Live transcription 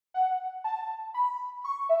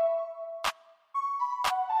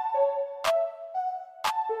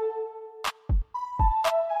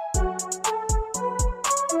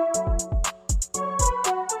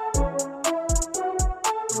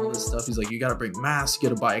He's like, you got to bring masks, you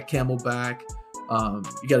got to buy a camelback.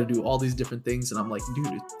 You got to do all these different things. And I'm like, dude,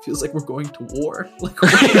 it feels like we're going to war. Like,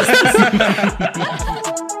 what is this?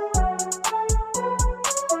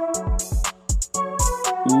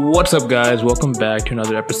 What's up, guys? Welcome back to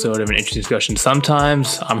another episode of An Interesting Discussion.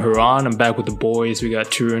 Sometimes I'm Haran. I'm back with the boys. We got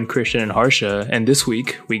Tarun, Christian, and Harsha. And this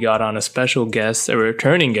week we got on a special guest, a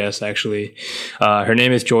returning guest, actually. Her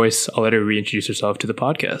name is Joyce. I'll let her reintroduce herself to the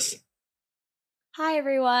podcast. Hi,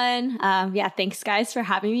 everyone. Thanks, guys, for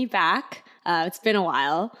having me back. It's been a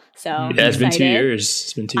while, so yeah, it's been 2 years.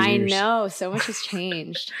 It's been 2 years. I know, so much has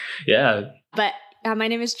changed. Yeah, but my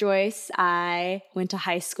name is Joyce. I went to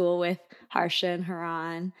high school with Harsha and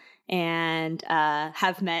Haran, and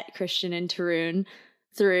have met Christian and Tarun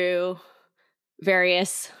through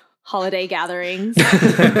various holiday gatherings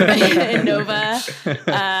in Nova.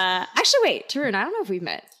 Actually, wait, Tarun, I don't know if we've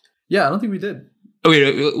met. Yeah, I don't think we did.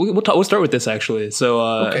 Okay, we'll start with this actually. So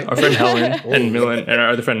Our friend Helen and Millen and our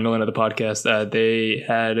other friend Millen of the podcast, they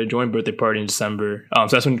had a joint birthday party in December. So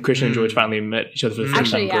that's when Christian and George finally met each other for the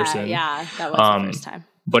first time in person. Yeah, that was the first time.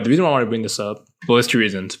 But the reason why I want to bring this up, well, there's two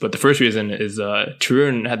reasons. But the first reason is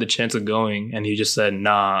Tarun had the chance of going, and he just said,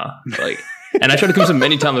 nah. Like, and I tried to come to him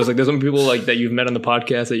many times. There's some people like that you've met on the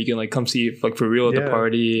podcast that you can like come see like for real at the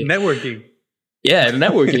party. Networking. Yeah,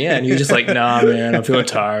 networking, yeah. And he was just like, nah, man, I'm feeling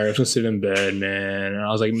tired. I'm just gonna sit in bed, man. And I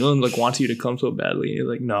was like, Millen like wants you to come so badly. And he was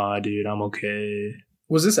like, nah, dude, I'm okay.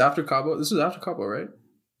 Was this after Cabo? This was after Cabo, right?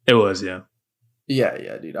 It was, yeah.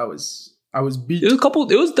 Yeah, dude. I was beat. There was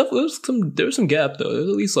some gap though. There was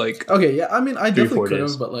at least like okay, yeah. I mean, I definitely could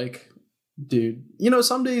have, but like, dude, you know,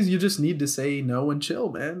 some days you just need to say no and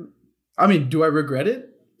chill, man. I mean, do I regret it?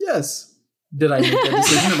 Yes. Did I make that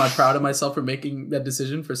decision? Am I proud of myself for making that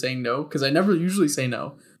decision, for saying no? Because I never usually say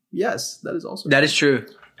no. Yes, that is also that is true.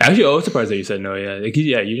 Actually, I was surprised that you said no. Yeah, like,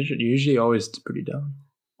 yeah, you're usually always pretty down.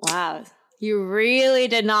 Wow, you really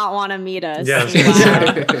did not want to meet us. Yeah, I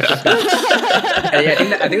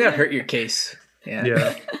think that hurt your case.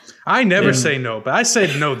 Yeah. I never say no, but I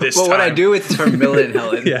said no this time. Well, what I do with for Millen and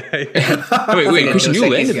Helen. Wait, Christian, you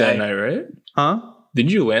landed that night, right? Huh?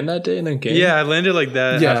 Didn't you land that day and then came? Yeah, I landed like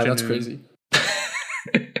that. Yeah, afternoon. that's crazy.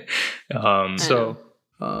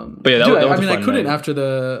 But yeah, I couldn't after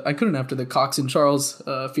the Cox and Charles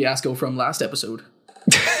fiasco from last episode.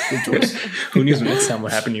 Who knows next time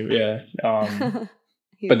what happened to you? Yeah.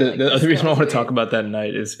 But the other reason I want to talk about that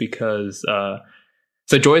night is because so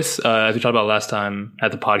Joyce, as we talked about last time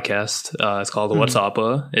at the podcast, it's called the What's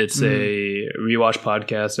Appa. It's a rewatch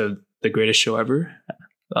podcast of the greatest show ever,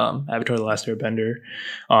 Avatar: The Last Airbender,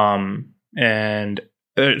 and.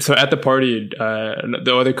 So at the party,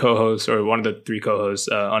 the other co-host, or one of the three co-hosts,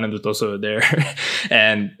 Anand was also there,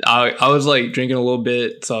 and I was like drinking a little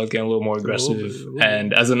bit, so I was getting a little more aggressive.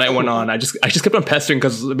 And as the night went on, I just kept on pestering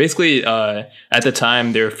because basically at the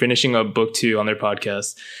time they were finishing up book 2 on their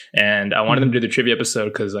podcast, and I wanted them to do the trivia episode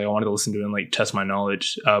because I wanted to listen to it and like test my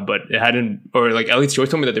knowledge. But it hadn't, or like at least Joyce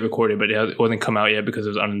told me that they recorded, but it wasn't come out yet because it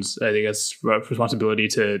was Anand's, I guess, responsibility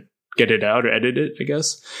to get it out or edit it, I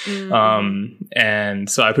guess. And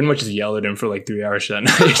so I pretty much just yelled at him for like 3 hours that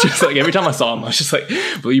night. Just like every time I saw him, I was just like,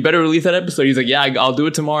 well, you better release that episode. He's like, yeah, I'll do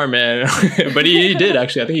it tomorrow, man. But he did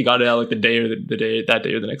actually. I think he got it out like that day or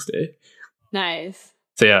the next day. Nice.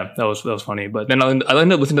 So yeah, that was funny. But then I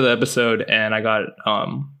ended up listening to the episode and I got I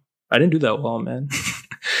didn't do that well, man.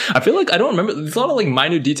 I feel like I don't remember. There's a lot of like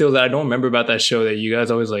minute details that I don't remember about that show that you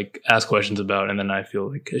guys always like ask questions about, and then I feel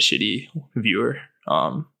like a shitty viewer.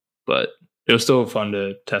 But it was still fun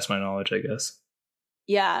to test my knowledge, I guess.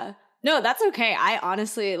 Yeah. No, that's okay. I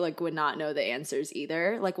honestly like would not know the answers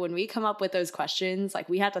either. Like when we come up with those questions, like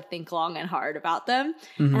we had to think long and hard about them.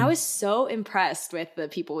 And I was so impressed with the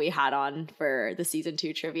people we had on for the season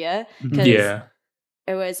 2 trivia. Yeah.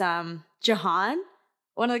 It was Jahan,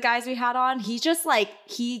 one of the guys we had on. He just like,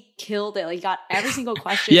 he killed it. Like he got every single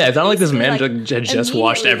question. Yeah, it's not like this man had just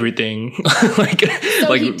watched everything.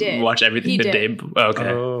 He did. Watch everything the day. Okay.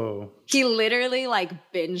 Oh. He literally like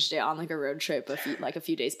binged it on like a road trip a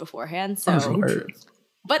few days beforehand. So,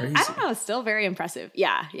 but crazy. I don't know, still very impressive.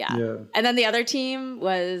 Yeah. And then the other team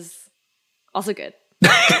was also good.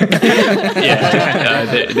 They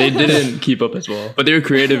didn't keep up as well, but they were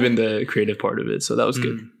creative in the creative part of it, so that was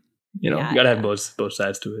good. You know, you gotta have both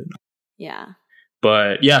sides to it. Yeah.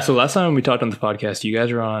 But yeah, so last time we talked on the podcast, you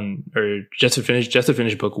guys were on, or just to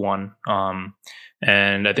finish book 1.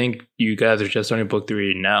 And I think you guys are just starting book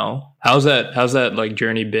 3 now. How's that like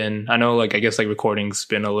journey been? I know, like, I guess like recording's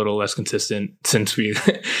been a little less consistent since we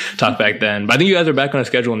talked back then, but I think you guys are back on a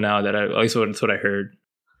schedule now. At least that's what I heard.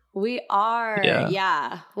 We are,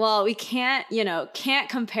 yeah. Well, we can't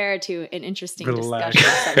compare to an interesting discussion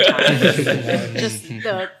sometimes. Just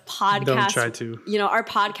the podcast. Don't try to. Our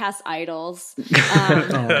podcast idols.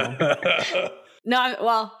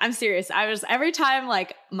 No, I'm serious. Every time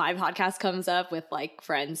like my podcast comes up with like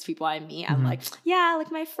friends, people I meet, I'm like, yeah,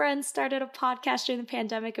 like my friend started a podcast during the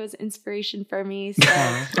pandemic. It was inspiration for me. So,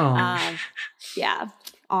 yeah.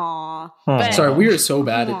 Aww. But, sorry, we are so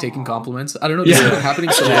bad at taking compliments. I don't know. This has been happening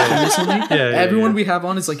so often recently. Everyone we have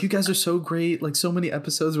on is like, you guys are so great. Like so many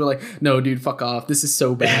episodes. We're like, no, dude, fuck off. This is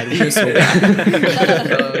so bad. We are so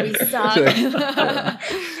bad. We suck.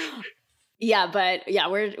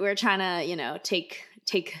 We're trying to,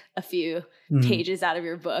 take a few pages out of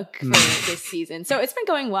your book for this season. So it's been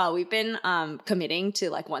going well. We've been committing to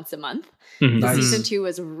like once a month. Nice. Season 2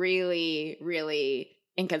 was really, really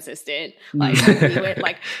inconsistent. Like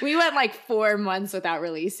we went like 4 months without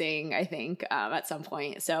releasing, I think, at some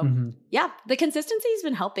point. So the consistency has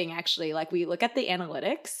been helping actually. Like we look at the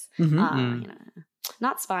analytics,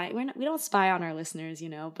 not spy. We don't spy on our listeners,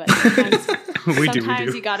 but sometimes, we do.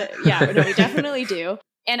 You got it. Yeah, no, we definitely do.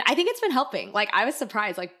 And I think it's been helping. Like I was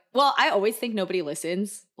surprised. Like, well, I always think nobody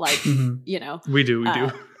listens. Like, we do.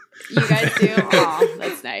 You guys do? Oh,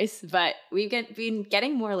 that's nice. But we've been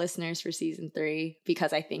getting more listeners for season 3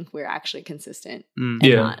 because I think we're actually consistent and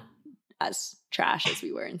not as trash as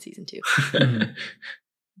we were in season 2.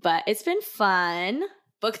 But it's been fun.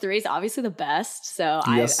 Book 3 is obviously the best, so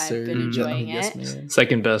I've been enjoying it. Yes,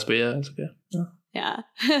 second best, but yeah, it's okay. Yeah.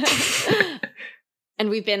 And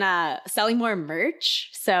we've been selling more merch.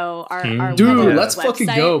 So our dude, let's website, fucking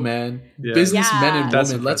go, man. Yeah. Businessmen and That's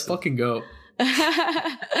women, let's impressive. fucking go.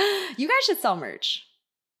 You guys should sell merch.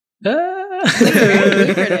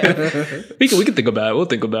 We can think about it. We'll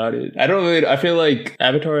think about it. I feel like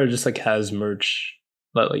Avatar just like has merch.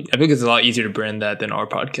 But like I think it's a lot easier to brand that than our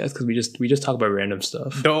podcast because we just talk about random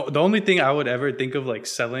stuff. The only thing I would ever think of like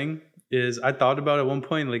selling is I thought about at one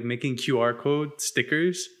point like making QR code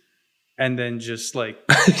stickers and then just like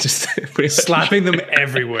slapping them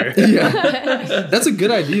everywhere. Yeah, that's a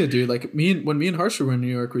good idea, dude. Like when me and Harsha were in New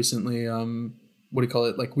York recently, what do you call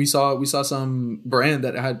it? Like we saw some brand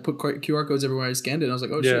that had put QR codes everywhere. I scanned it and I was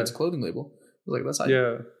like, oh shit, it's a clothing label. I was like, that's how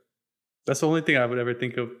that's the only thing I would ever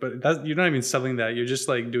think of. But you're not even selling that. You're just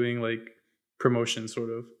like doing like promotion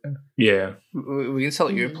sort of. Yeah. We can sell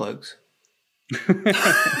earplugs.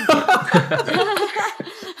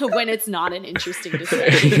 When it's not an interesting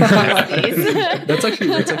discussion. That's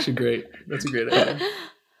actually great. That's a great idea.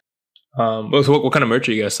 So what kind of merch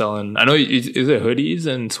are you guys selling? I know is it hoodies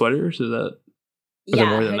and sweaters? Is there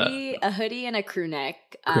more than that? A hoodie and a crew neck.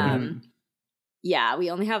 Yeah,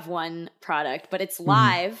 we only have one product, but it's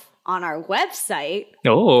live on our website.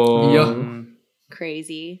 Oh,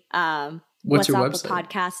 crazy. What's your website?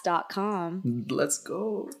 Podcast.com. Let's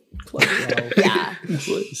go. Plug it out. Yeah.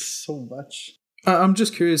 So much. I'm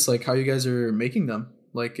just curious, like how you guys are making them.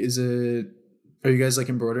 Like, are you guys like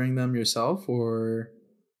embroidering them yourself or?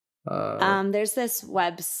 There's this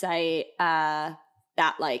website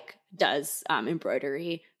that like does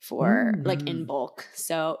embroidery for like in bulk.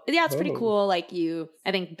 So yeah, it's pretty cool. Like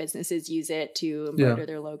I think businesses use it to embroider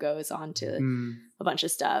their logos onto a bunch of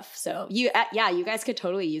stuff. So you guys could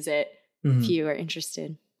totally use it if you are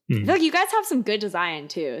interested. I feel like you guys have some good design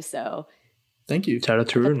too. So thank you. Shout out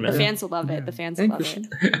to Rune, man. The fans will love it. The fans will love it.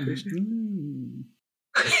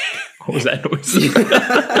 What was that noise?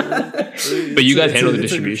 But you guys handle the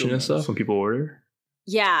distribution and stuff when people order?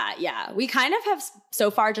 Yeah. We kind of have so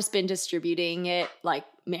far just been distributing it like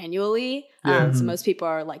manually. So most people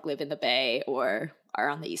are like live in the Bay or are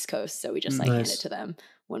on the East Coast. So we just like hand it to them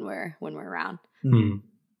when we're around.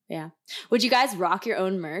 Yeah. Would you guys rock your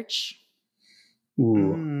own merch?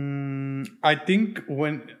 Ooh. I think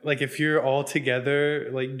if you're all together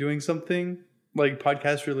like doing something like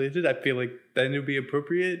podcast related, I feel like then it would be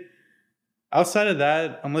appropriate. Outside of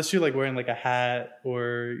that, unless you're like wearing like a hat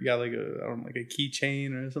or you got like a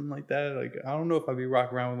keychain or something like that, like I don't know if I'd be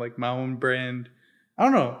rocking around with like my own brand. I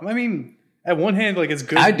don't know. I mean, at one hand, like it's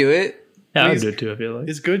good. I'd do it. Yeah, I'd do it too. I feel like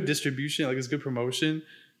it's good distribution, like it's good promotion. At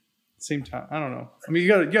the same time, I don't know. I mean, you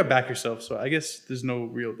gotta back yourself. So I guess there's no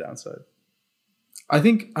real downside. I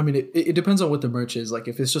mean, it depends on what the merch is. Like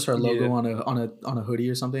if it's just our logo on a hoodie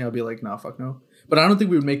or something, I'll be like, nah, fuck no. But I don't think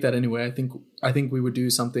we would make that anyway. I think we would do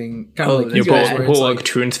something kind of like you put like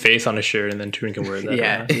Truan's face on a shirt and then Truan can wear that.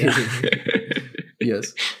 Yeah.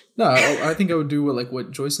 Yes. No, I think I would do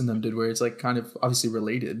what Joyce and them did, where it's like kind of obviously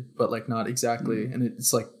related, but like not exactly, and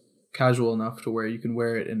it's like casual enough to where you can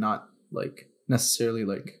wear it and not like necessarily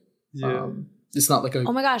like it's not like a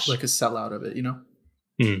oh my gosh like a sellout of it, you know.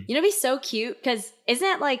 You know, it'd be so cute because isn't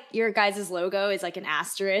it like your guys' logo is like an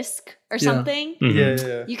asterisk or something?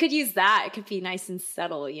 Yeah. You could use that. It could be nice and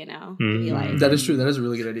subtle, you know? Be like, that is true. That is a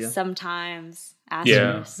really good idea. Sometimes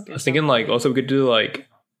asterisk. Yeah. I was thinking like also we could do like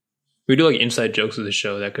inside jokes of the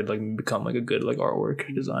show that could like become like a good like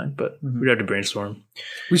artwork design, but we'd have to brainstorm.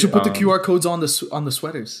 We should put the QR codes on the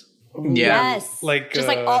sweaters. Yeah. Yes. Like just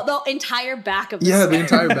like all the entire back of the sweater. The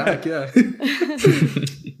entire back, yeah.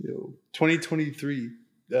 2023.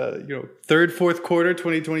 Third, fourth quarter,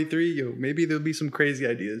 2023. Maybe there'll be some crazy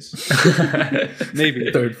ideas.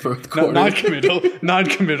 Maybe third, fourth quarter.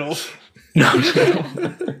 Non-committal.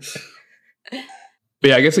 But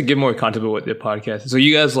yeah, I guess to give more content about what the podcast is. So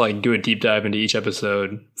you guys like do a deep dive into each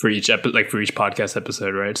episode for each podcast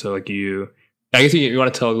episode, right? So like I guess you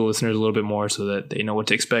want to tell the listeners a little bit more so that they know what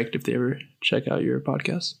to expect if they ever check out your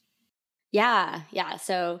podcast. Yeah.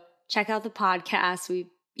 So check out the podcast. We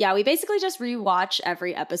basically just rewatch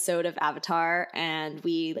every episode of Avatar, and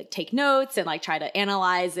we like take notes and like try to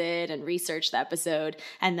analyze it and research the episode,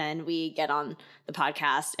 and then we get on the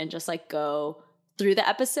podcast and just like go through the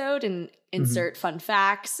episode and insert fun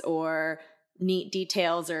facts or neat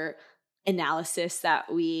details or analysis that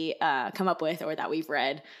we come up with or that we've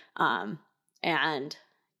read. And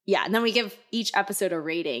then we give each episode a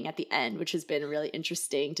rating at the end, which has been really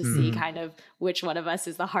interesting to see kind of which one of us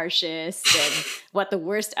is the harshest and what the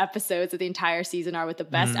worst episodes of the entire season are, what the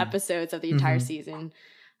best episodes of the entire season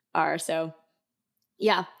are. So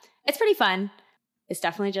yeah, it's pretty fun. It's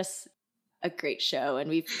definitely just a great show, and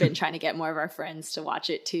we've been trying to get more of our friends to watch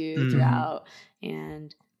it too throughout.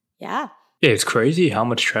 And yeah, it's crazy how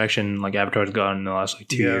much traction like Avatar's gotten in the last like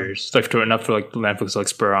 2 years. It's like enough for like Netflix to like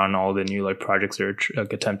spur on all the new like projects they're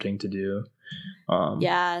like attempting to do.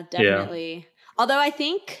 Yeah, definitely. Yeah. Although I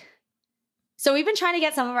think so, we've been trying to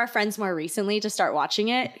get some of our friends more recently to start watching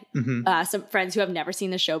it. Some friends who have never seen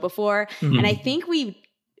the show before, and I think we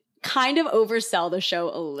kind of oversell the show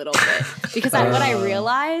a little bit because what I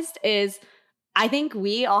realized is I think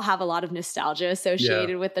we all have a lot of nostalgia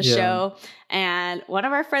associated with the show. And one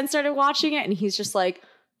of our friends started watching it and he's just like,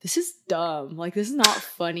 this is dumb. Like, this is not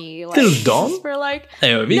funny. Like, this is dumb? This is for like,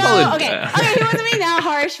 hey, he wasn't being that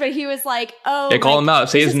harsh, but he was like, call him out.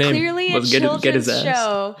 Say his name. Clearly Let's get his ass.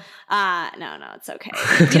 Show. No, it's okay.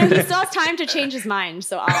 He still has time to change his mind.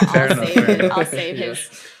 So I'll save his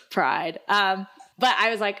pride. But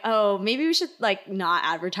I was like, maybe we should like not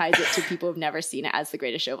advertise it to people who've never seen it as the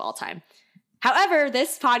greatest show of all time. However,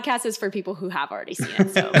 this podcast is for people who have already seen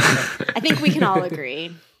it. So I think we can all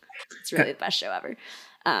agree it's really the best show ever.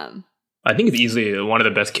 I think it's easily one of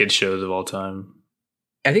the best kids shows of all time.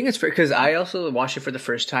 I think it's because I also watched it for the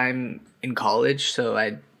first time in college, so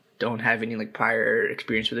I don't have any like prior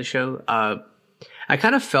experience with the show. I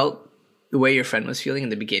kind of felt the way your friend was feeling in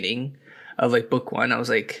the beginning of like book one. I was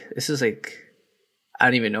like, this is like, I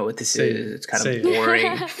don't even know what this is. It's kind of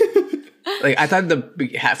boring. Like I thought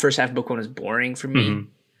the first half of book one was boring for me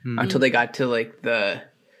until they got to like I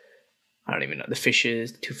don't even know, the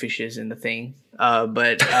fishes, the two fishes and the thing.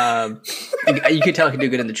 But you could tell I could do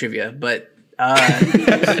good in the trivia. But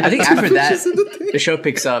I think after that, the show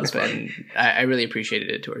picks up, and I really appreciated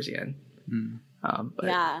it towards the end. But,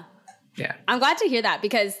 yeah. I'm glad to hear that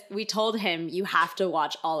because we told him you have to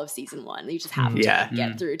watch all of season one. You just have to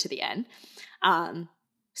get through to the end.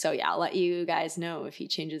 So yeah, I'll let you guys know if he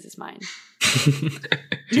changes his mind. Do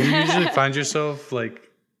you usually find yourself like,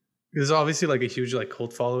 there's obviously like a huge like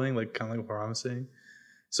cult following, like kind of like what I'm saying.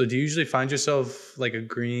 So do you usually find yourself like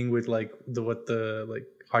agreeing with like what the like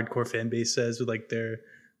hardcore fan base says with like their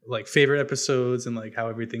like favorite episodes and like how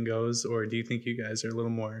everything goes, or do you think you guys are a little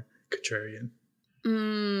more contrarian?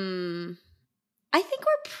 I think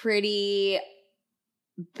we're pretty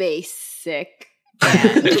basic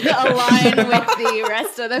and align with the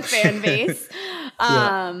rest of the fan base.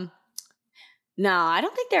 No, I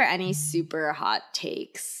don't think there are any super hot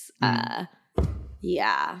takes. Well,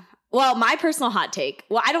 my personal hot take,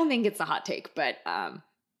 I don't think it's a hot take, but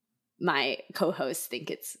my co-hosts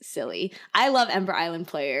think it's silly. I love Ember Island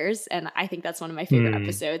Players, and I think that's one of my favorite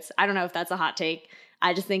episodes. I don't know if that's a hot take.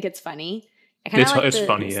 I just think it's funny. I kind of like the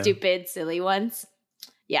funny, stupid, silly ones.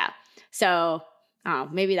 Yeah. So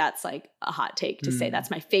maybe that's like a hot take to say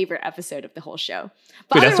that's my favorite episode of the whole show.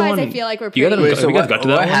 But otherwise, I feel like we're pretty...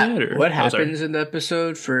 What happens in the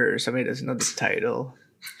episode for somebody that doesn't know the title?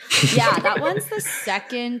 Yeah, that one's the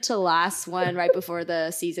second to last one right before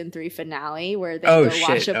the season 3 finale where they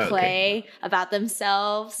watch a play about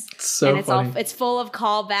themselves. So and funny. It's full of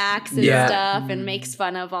callbacks and stuff and makes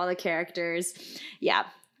fun of all the characters. Yeah,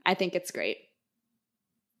 I think it's great.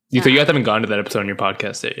 So you guys haven't gone to that episode on your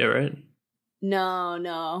podcast yet, right?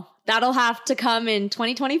 No. That'll have to come in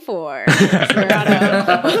 2024.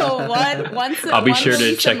 I'll be sure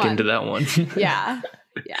to check into that one. Yeah.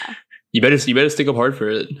 You better stick up hard for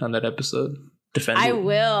it on that episode. Defend it. I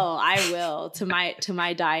will to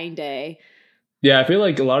my dying day. Yeah, I feel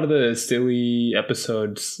like a lot of the silly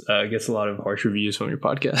episodes gets a lot of harsh reviews from your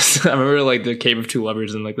podcast. I remember like the Cave of Two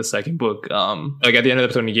Lovers in like the second book. Like at the end of the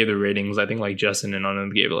episode when you gave the ratings, I think like Justin and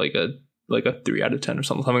Anand gave it like a 3 out of 10 or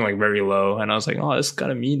something like very low. And I was like, oh, that's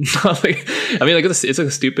kind of mean. Like, I mean, like it's like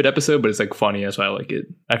a stupid episode, but it's like funny. That's why I like it.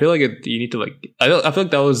 I feel like you need to like. I feel like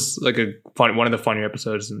that was like one of the funnier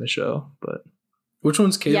episodes in the show, but. Which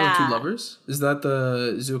one's Cave of Two Lovers? Is that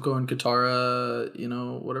the Zuko and Katara,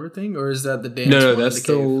 whatever thing? Or is that the dance? No, that's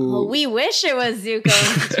the... Well, we wish it was Zuko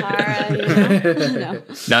and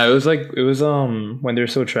Katara, No, it was when they're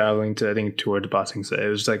still traveling to, I think, towards Ba Sing Se. It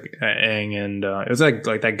was like Aang and it was like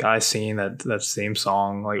that guy singing that same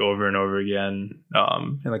song like over and over again.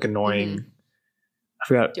 And like annoying. Mm-hmm. I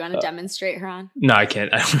forgot. Do you want to demonstrate, Haran? No, I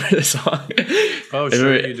can't. I don't remember the song. Oh,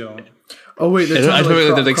 sure you don't. Oh wait, they're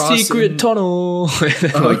like secret tunnel. They're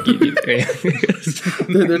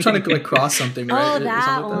trying to like cross something, right? Oh,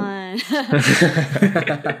 that one.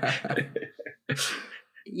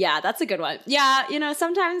 Yeah, that's a good one. Yeah,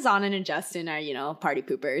 sometimes Anand and Justin are party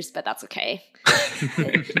poopers, but that's okay.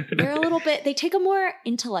 They're a little bit. They take a more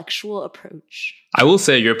intellectual approach. I will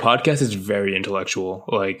say your podcast is very intellectual.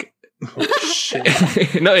 Like. Oh,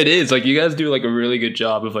 shit. No, it is like you guys do like a really good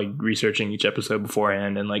job of like researching each episode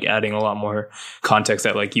beforehand and like adding a lot more context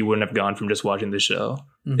that like you wouldn't have gone from just watching the show.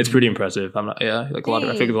 Mm-hmm. It's pretty impressive. I think a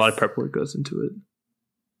lot of prep work goes into it.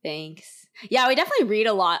 Thanks. Yeah, we definitely read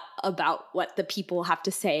a lot about what the people have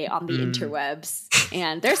to say on the interwebs,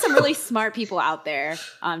 and there's some really smart people out there.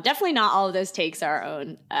 Definitely not all of those takes are our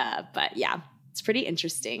own, but yeah. It's pretty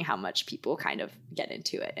interesting how much people kind of get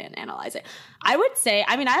into it and analyze it. I would say,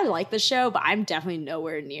 I mean, I like the show, but I'm definitely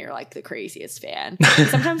nowhere near like the craziest fan.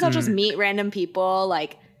 Sometimes I'll just meet random people.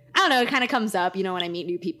 Like, I don't know, it kind of comes up, when I meet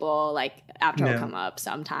new people, like after I'll come up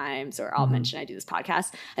sometimes, or I'll mention I do this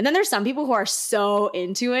podcast. And then there's some people who are so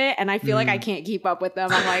into it, and I feel like I can't keep up with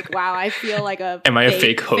them. I'm like, wow, I feel like am I a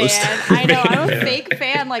fake host? I know, I'm a fake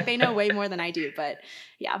fan. Like they know way more than I do, but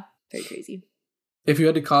yeah, very crazy. If you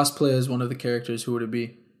had to cosplay as one of the characters, who would it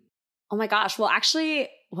be? Oh my gosh. Well, actually,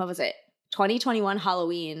 what was it? 2021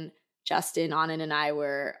 Halloween, Justin, Anand, and I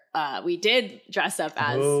we did dress up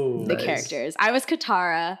as the characters. I was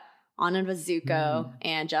Katara, Anand was Zuko,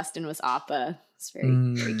 and Justin was Appa. It's very,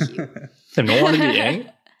 very cute. And no one to be Aang?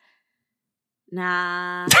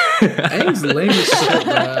 Nah. Aang's lame as shit,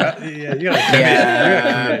 bro.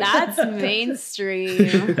 Yeah. That's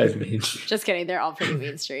mainstream. That's mainstream. Just kidding. They're all pretty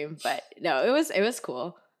mainstream. But no, it was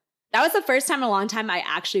cool. That was the first time in a long time I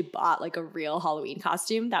actually bought like a real Halloween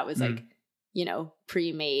costume that was like,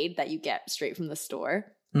 pre-made that you get straight from the store.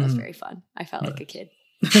 It was very fun. I felt like a kid.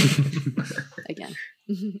 Again.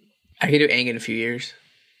 I can do Aang in a few years.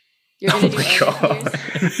 You're going to do Aang in a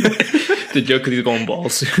few years? The joke is he's going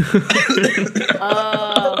balls.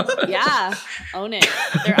 Oh, yeah. Own it.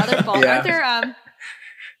 There are other bald. Aren't there, I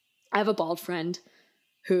have a bald friend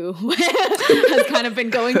who has kind of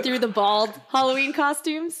been going through the bald Halloween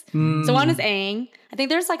costumes. So one is Aang. I think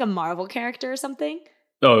there's like a Marvel character or something.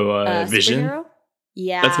 Oh, Vision? Superhero?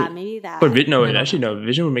 Yeah, maybe that. But no,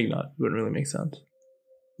 Vision wouldn't really make sense.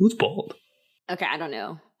 Who's bald? Okay, I don't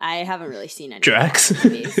know. I haven't really seen any. Drax?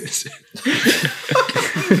 You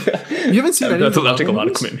haven't seen any? That'll take a lot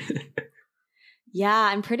of commitment. Yeah,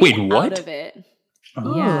 I'm pretty what? out of it.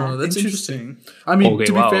 Oh, yeah. That's interesting. I mean,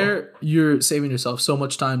 to be fair, you're saving yourself so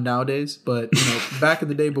much time nowadays. But back in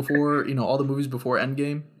the day, before all the movies before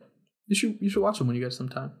Endgame, you should watch them when you get some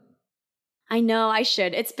time. I know I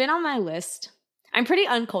should. It's been on my list. I'm pretty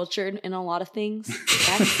uncultured in a lot of things.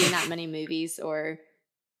 I haven't seen that many movies or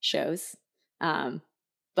shows.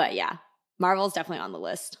 But yeah, Marvel's definitely on the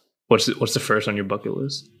list. What's the first on your bucket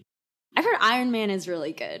list? I've heard Iron Man is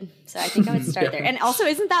really good, so I think I would start there. And also,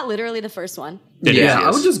 isn't that literally the first one? Yeah, I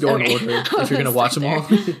would just go in order if you're gonna watch them all.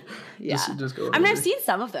 Yeah, just go. I mean, I've seen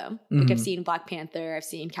some of them. Like I've seen Black Panther, I've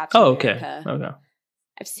seen Captain America. Okay.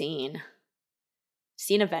 I've seen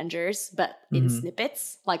Avengers, but in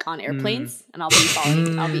snippets, like on airplanes, and I'll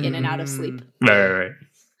be in and out of sleep. Right.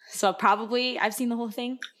 So I've seen the whole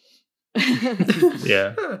thing.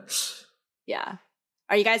 Yeah. Yeah.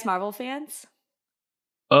 Are you guys Marvel fans?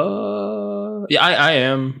 Yeah, I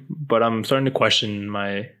am, but I'm starting to question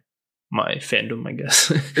my fandom, I guess.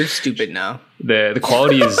 They're stupid now. The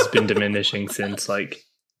quality has been diminishing since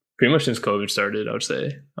pretty much since COVID started, I would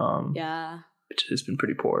say. Yeah. which has been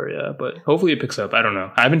pretty poor. Yeah, but hopefully it picks up. I don't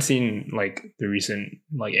know. I haven't seen like the recent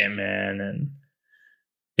like Ant-Man and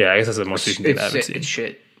I guess that's the most recent thing I haven't seen. It's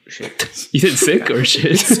shit. You said sick or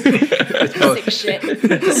shit? Sick shit.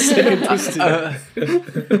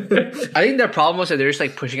 I think their problem was that they're just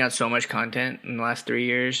like pushing out so much content in the last 3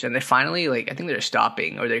 years, and they finally like I think they're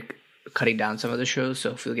stopping or they're cutting down some of the shows, so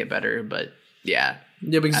hopefully they'll get better. But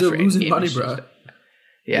because they're losing money, bro.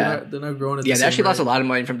 They're not growing. At they actually lost a lot of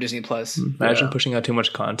money from Disney Plus. Imagine pushing out too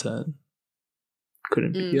much content.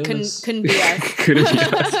 Couldn't be us. Couldn't be us. Couldn't be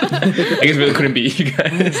us. I guess it couldn't be you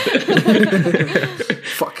guys.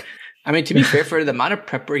 Fuck. I mean, to be fair, for the amount of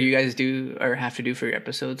prep work you guys do or have to do for your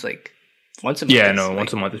episodes, like once a month.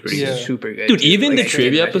 Once a month is pretty good. Super good. Dude, even the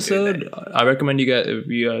trivia episode, I recommend you guys, if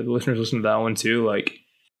you the listeners listen to that one too. Like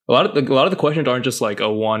a lot of the questions aren't just like a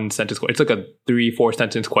 1 sentence question. It's like a 3-4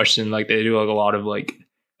 sentence question. Like they do like a lot of like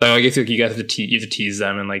I guess like you guys have to tease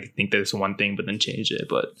them and like think there's one thing, but then change it.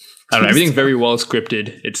 But I don't know. Everything's very well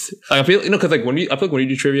scripted. It's I feel because like I feel like when you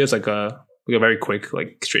do trivia, it's like a very quick,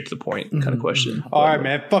 like straight to the point kind of question. All right,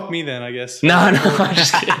 man. Fuck me then, I guess. No, I'm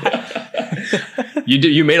just kidding.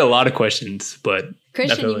 You made a lot of questions, but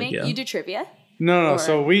Christian, you do trivia? No.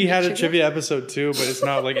 So we had a trivia episode too, but it's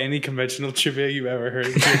not like any conventional trivia you've ever heard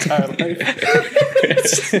in your entire life.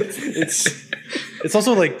 It's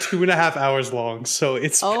also like 2.5 hours long, so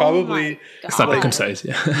it's probably it's not that concise.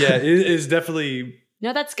 Yeah, it is definitely.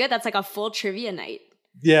 No, that's good. That's like a full trivia night.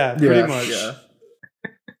 Yeah, pretty much. Yeah.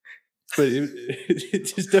 But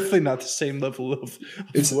it's definitely not the same level of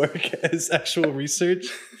work as actual research.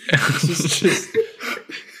 It's just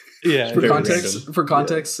For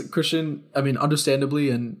context, Christian, I mean, understandably,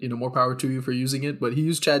 and more power to you for using it, but he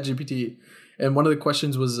used ChatGPT, and one of the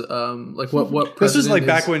questions was like what this was like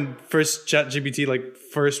back when first ChatGPT like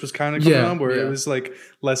first was kind of coming on, where it was like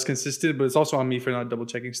less consistent, but it's also on me for not double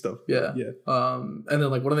checking stuff. And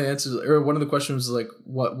then like one of the answers or one of the questions was like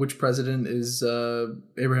which president is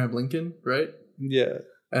Abraham Lincoln, right? Yeah,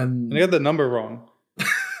 and I got the number wrong.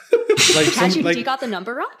 Like ChatGPT got the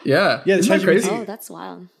number wrong? Yeah. Isn't that crazy? Oh, that's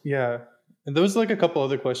wild. Yeah. And there was like a couple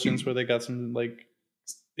other questions where they got some like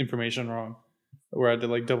information wrong, where I had to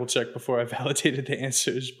like double check before I validated the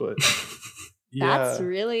answers. But that's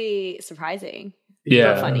really surprising.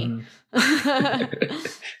 Yeah. Funny.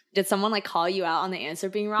 Did someone like call you out on the answer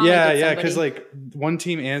being wrong? Yeah, because like one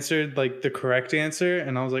team answered like the correct answer,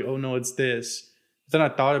 and I was like, oh no, it's this. But then I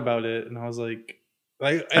thought about it, and I was like,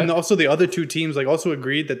 and also the other two teams like also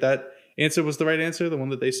agreed that answer was the right answer, the one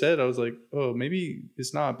that they said. I was like, oh, maybe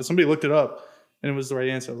it's not. But somebody looked it up, and it was the right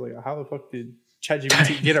answer. I was like, how the fuck did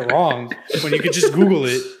ChatGPT get it wrong when you could just Google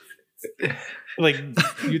it? Like,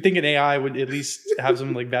 you'd think an AI would at least have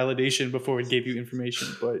some like validation before it gave you information,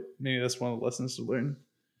 but maybe that's one of the lessons to learn.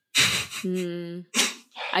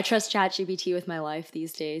 I trust ChatGPT with my life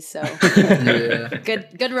these days, so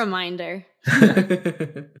good reminder.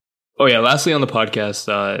 Oh yeah, lastly on the podcast,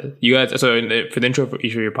 you guys, so for the intro for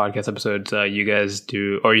each of your podcast episodes, you guys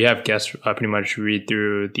do, or you have guests pretty much read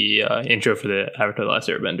through the intro for the Avatar: The Last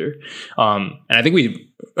Airbender. And I think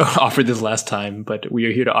we offered this last time, but we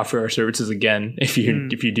are here to offer our services again if you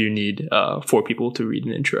do need 4 people to read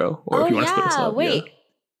an intro, or if you want to split us up. Wait,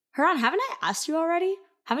 Haran, haven't I asked you already?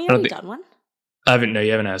 Haven't you already done one? I haven't. No, you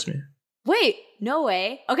haven't asked me. Wait, no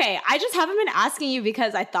way. Okay, I just haven't been asking you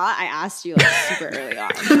because I thought I asked you like super early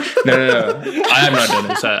on. No. I have not done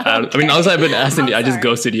this. I mean, unless I've been asking you, I just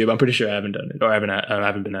ghosted you. But I'm pretty sure I haven't done it, or I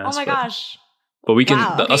haven't been asked. Oh my gosh. But we can.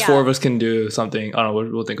 Us 4 of us can do something. I don't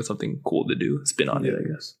know. We'll think of something cool to do. Spin on it, I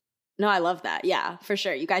guess. No, I love that. Yeah, for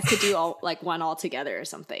sure. You guys could do one all together or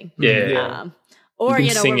something. Yeah. Or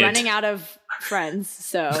we're running out of friends,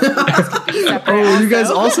 so you guys could be separate. You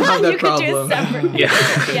guys also have that problem.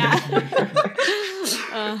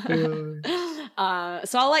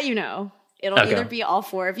 So I'll let you know. It'll either be all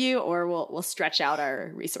 4 of you, or we'll stretch out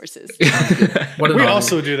our resources. We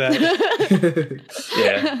also do that.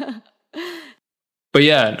 Yeah. But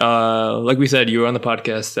yeah, like we said, you were on the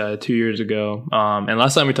podcast 2 years ago, and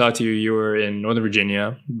last time we talked to you, you were in Northern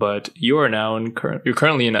Virginia, but you are now you're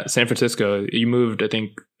currently in San Francisco. You moved, I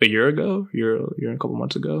think, a year ago. You're a couple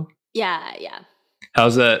months ago. Yeah.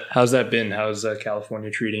 How's that been? How's California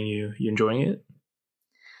treating you? You enjoying it?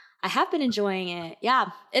 I have been enjoying it.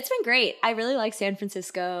 Yeah, it's been great. I really like San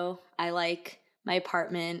Francisco. I like my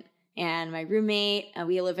apartment and my roommate.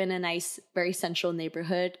 We live in a nice, very central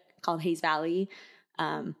neighborhood called Hayes Valley.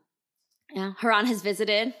 Haran has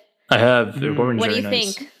visited. I have. What do you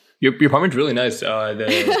think? Your apartment's really nice. I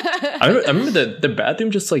remember the bathroom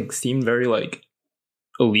just like seemed very like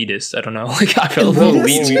elitist. I don't know. Like I felt a little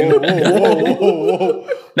elite.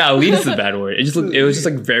 No, elitist is a bad word. It was just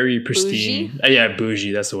like very pristine. Yeah,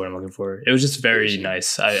 bougie. That's the word I'm looking for. It was just very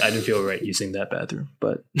nice. I didn't feel right using that bathroom,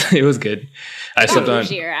 but it was good. I slept on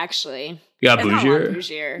bougier actually. You got bougier?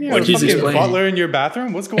 Bougier. Yeah, what, he's a butler in your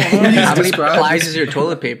bathroom? What's going on? How many plies is your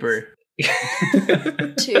toilet paper?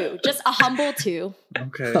 2, just a humble 2.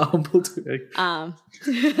 Okay, a humble 2.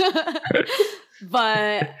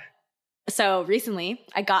 But so recently,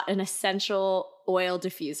 I got an essential oil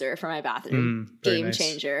diffuser for my bathroom. Game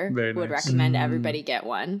changer. Very Would nice. recommend everybody get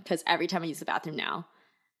one because every time I use the bathroom now,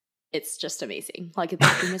 it's just amazing. Like the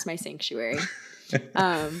bathroom is my sanctuary.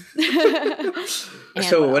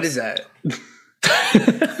 So what is that?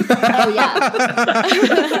 Oh yeah.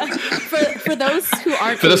 for those who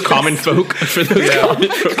aren't for those common folk. For those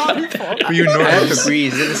common folk. For you normal Febreze,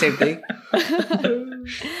 is it the same thing?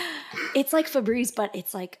 It's like Febreze, but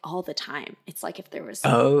it's like all the time. It's like if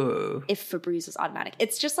Febreze was automatic.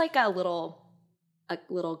 It's just like a little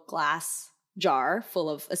glass jar full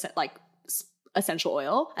of like essential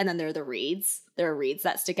oil, and then there are the reeds. There are reeds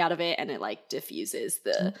that stick out of it, and it like diffuses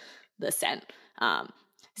the scent.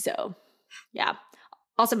 So yeah.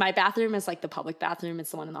 Also, my bathroom is like the public bathroom.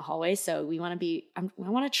 It's the one in the hallway. So we want to I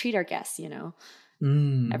want to treat our guests,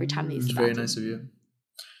 every time they use the bathroom. Very nice of you.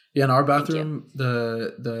 Yeah, in our bathroom,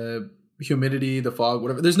 the humidity, the fog,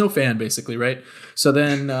 whatever. There's no fan, basically, right? So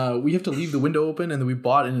then we have to leave the window open, and then we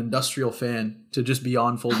bought an industrial fan to just be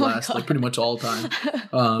on full blast, like pretty much all the time.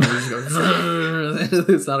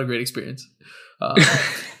 It's not a great experience.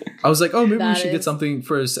 I was like, oh, maybe we should get something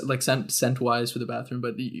for like scent wise for the bathroom,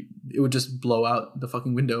 but it would just blow out the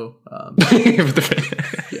fucking window.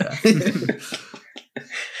 Yeah.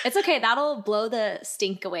 It's okay. That'll blow the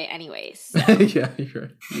stink away anyways. So. Yeah, you're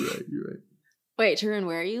right. Wait, Tarun,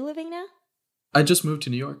 where are you living now? I just moved to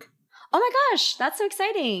New York. Oh my gosh, that's so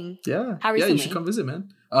exciting. Yeah. How recently? Yeah, you should come visit, man.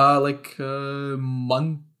 Like a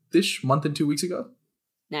month and 2 weeks ago.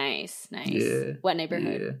 Nice. Yeah. What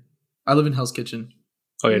neighborhood? Yeah. I live in Hell's Kitchen.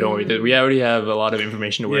 Oh yeah, don't worry. We already have a lot of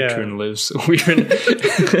information to where Tarun lives. We've been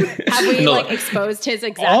have we exposed his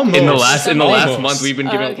exact in the last month we've been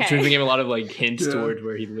giving okay. Tarun's giving a lot of like hints towards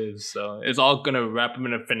where he lives. So it's all gonna wrap him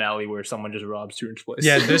in a finale where someone just robs Tarun's place.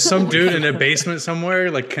 Yeah, there's some dude in a basement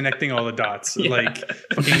somewhere like connecting all the dots, like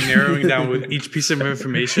fucking narrowing down with each piece of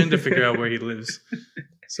information to figure out where he lives.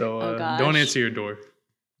 So don't answer your door.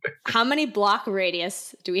 How many block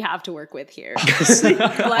radius do we have to work with here? Honestly,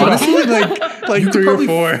 like 3 or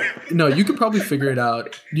 4. No, you could probably figure it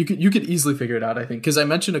out. You could easily figure it out, I think, because I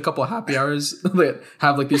mentioned a couple of happy hours that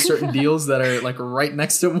have like these certain deals that are like right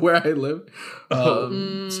next to where I live. So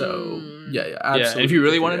yeah, absolutely. Yeah, and if you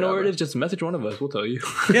really want to know where it is, just message one of us. We'll tell you.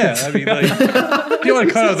 Yeah, I mean, like, if you want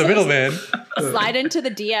to cut out the middleman, slide into the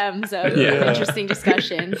DMs of interesting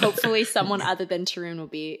discussion. Hopefully, someone other than Tarun will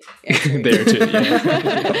be there too.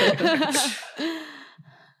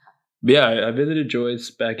 Yeah, I visited Joyce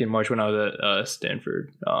back in March when I was at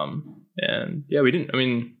Stanford. And yeah,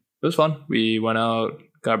 it was fun. We went out,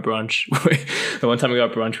 got brunch. The one time we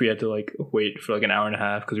got brunch, we had to like wait for like an hour and a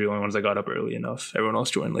half because we were the only ones that got up early enough. Everyone else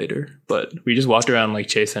joined later. But we just walked around like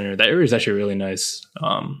Chase Center. That area is actually really nice.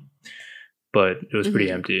 But it was pretty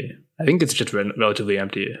empty. I think it's just relatively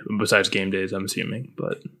empty besides game days, I'm assuming.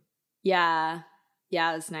 But yeah,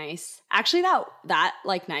 it was nice. Actually, that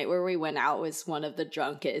like night where we went out was one of the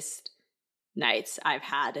drunkest nights I've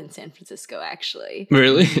had in San Francisco, actually.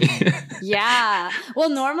 Really? Yeah. Well,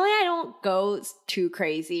 normally I don't go too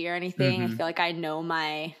crazy or anything. I feel like I know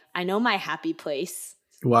my happy place.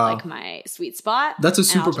 Wow. Like my sweet spot. That's a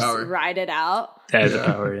superpower. superpower. Ride it out. That is a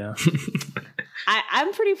power, yeah.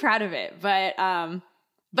 I'm pretty proud of it. But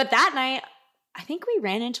that night, I think we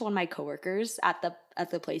ran into one of my coworkers at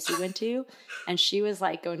the place we went to, and she was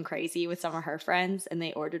like going crazy with some of her friends, and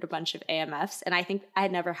they ordered a bunch of AMFs, and I think I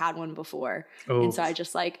had never had one before, and so I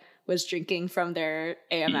just like was drinking from their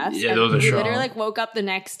AMFs. Yeah, and those are we strong. literally like woke up the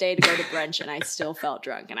next day to go to brunch, and I still felt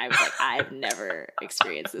drunk, and I was like, I've never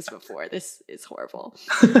experienced this before. This is horrible.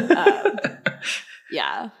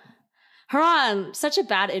 Yeah. Haran, such a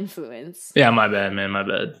bad influence. Yeah, my bad, man. My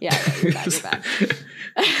bad. Yeah, you're bad.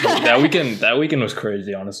 That weekend was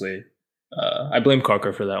crazy, honestly. I blame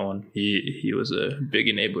Carker for that one. He was a big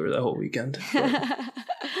enabler that whole weekend.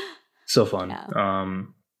 So fun. Yeah.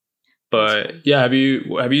 But yeah, have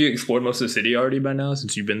you explored most of the city already by now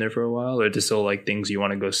since you've been there for a while, or just still like things you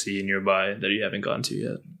want to go see nearby that you haven't gone to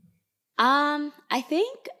yet? San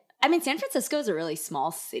Francisco is a really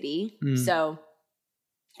small city, so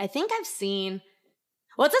I think I've seen.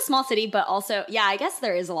 Well, it's a small city, but also, yeah, I guess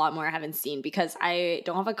there is a lot more I haven't seen because I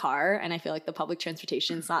don't have a car and I feel like the public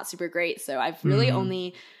transportation is not super great. So I've really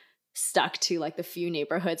only stuck to like the few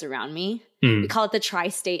neighborhoods around me. We call it the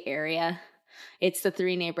tri-state area. It's the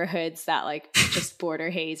 3 neighborhoods that like just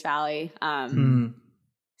border Hayes Valley.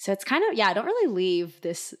 So it's kind of, I don't really leave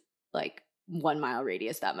this like 1 mile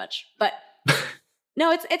radius that much, but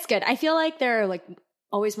no, it's good. I feel like there are like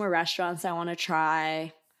always more restaurants I want to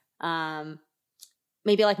try.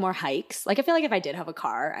 Maybe like more hikes. Like I feel like if I did have a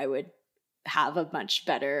car, I would have a much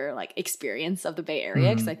better like experience of the Bay Area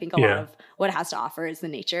because I think a lot of what it has to offer is the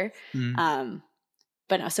nature. But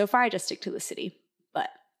no, so far I just stick to the city. But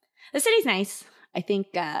the city's nice. I think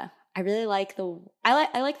I really like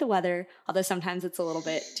I like the weather, although sometimes it's a little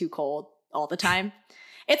bit too cold all the time.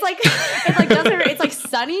 It's like it's like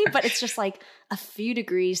sunny, but it's just like a few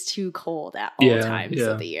degrees too cold at all times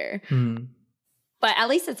of the year. But at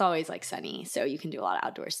least it's always like sunny, so you can do a lot of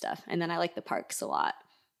outdoor stuff. And then I like the parks a lot.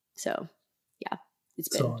 So yeah,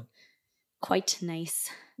 it's been quite nice.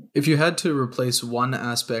 If you had to replace one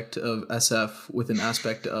aspect of SF with an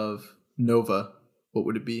aspect of Nova, what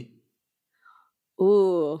would it be?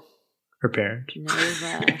 Ooh. Her parents.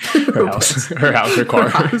 Nova. Her house. Her house, her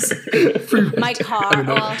car. My car.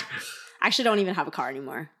 Well, I actually don't even have a car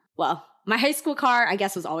anymore. Well, my high school car, I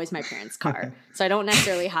guess, was always my parents' car. So I don't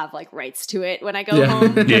necessarily have like rights to it when I go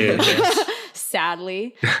home.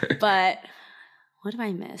 Sadly. But what do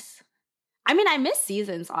I miss? I mean, I miss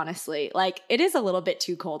seasons, honestly. Like, it is a little bit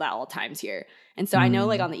too cold at all times here. And so I know,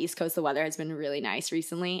 like, on the East Coast, the weather has been really nice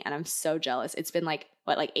recently. And I'm so jealous. It's been, like,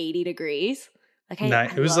 80 degrees? Like,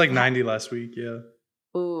 it was, like, 90 last week, yeah.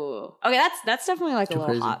 Ooh. Okay, that's definitely, like, a little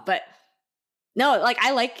crazy. Hot. But, no, like,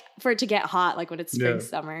 I like for it to get hot, like, when it's spring,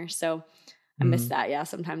 summer. So I miss that, yeah.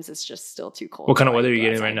 Sometimes it's just still too cold. What kind of weather are you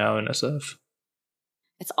getting right now in SF?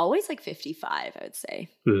 It's always, like, 55, I would say.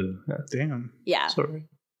 Damn. Yeah. Sorry.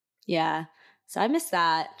 Yeah. So I miss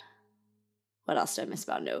that. What else do I miss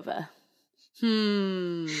about Nova?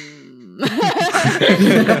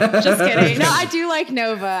 Just kidding. No, I do like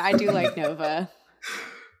Nova.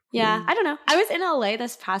 Yeah, I don't know. I was in LA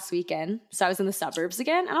this past weekend, so I was in the suburbs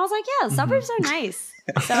again, and I was like, yeah, the suburbs are nice.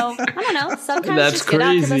 So, I don't know. Sometimes that's just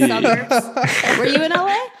crazy. Get out to the suburbs. Were you in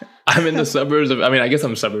LA? I'm in the suburbs I guess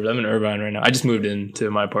I'm suburbs. I'm in Irvine right now. I just moved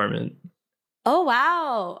into my apartment. Oh,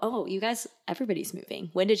 wow. Oh, you guys, everybody's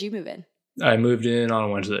moving. When did you move in? I moved in on a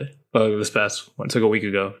Wednesday. This past one. It's like a week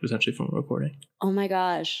ago, essentially, from recording. Oh my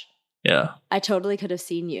gosh. Yeah. I totally could have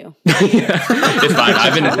seen you. It's fine.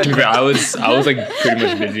 I was like pretty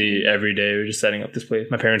much busy every day. We were just setting up this place.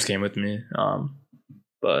 My parents came with me.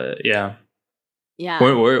 But yeah. Yeah.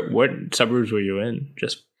 What suburbs were you in?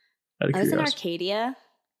 Just out of curiosity. I was in Arcadia.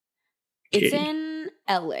 It's in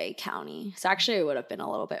LA County. So actually it would have been a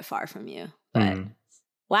little bit far from you. But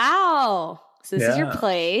wow. So this is your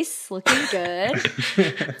place. Looking good.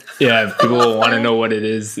 Yeah, people will want to know what it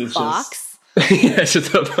is. It's box. It's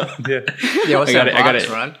just a box. Yeah, what's that box,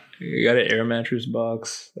 Ron? I got an air mattress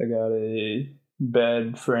box. I got a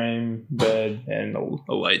bed frame, and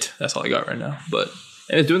a light. That's all I got right now.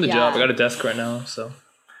 And it's doing the job. I got a desk right now, so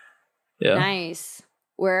yeah. Nice.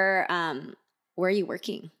 Where are you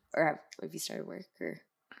working? Or have you started work? Or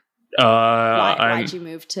why'd you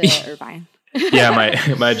move to Irvine? Yeah,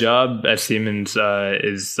 my job at Siemens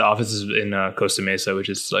is the office is in Costa Mesa, which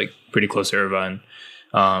is like pretty close to Irvine.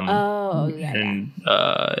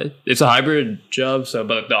 It's a hybrid job,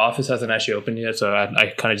 but the office hasn't actually opened yet, so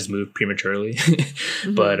I kind of just moved prematurely.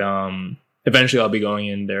 But eventually I'll be going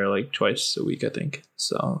in there like twice a week, I think.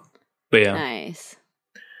 So, but yeah, nice.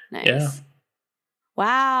 Yeah.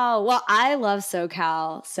 Wow. Well, I love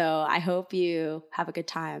SoCal, so I hope you have a good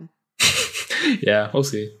time. Yeah, we'll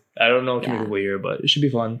see. I don't know too many people here, but it should be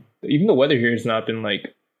fun. Even the weather here has not been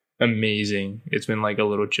like amazing. It's been like a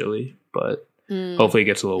little chilly, but hopefully it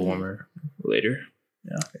gets a little warmer later.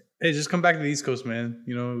 Yeah. Hey, just come back to the East Coast, man.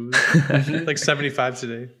 You know, like 75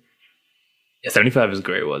 today. Yeah, 75 is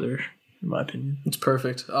great weather, in my opinion. It's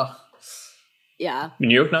perfect. Yeah.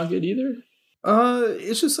 New York not good either?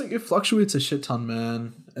 It's just like it fluctuates a shit ton,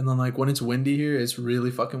 man. And then like when it's windy here, it's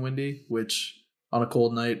really fucking windy, which on a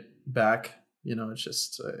cold night back, you know, it's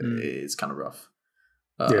just it's kind of rough.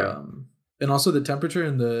 And also the temperature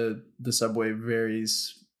in the subway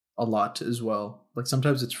varies a lot as well. Like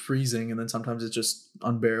sometimes it's freezing and then sometimes it's just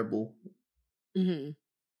unbearable.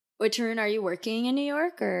 Which Tarun, are you working in New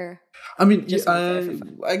York or? I mean,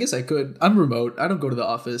 I guess I could. I'm remote. I don't go to the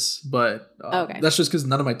office, but that's just because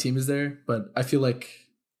none of my team is there. But I feel like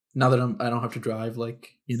now that I don't have to drive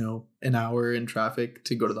like, you know, an hour in traffic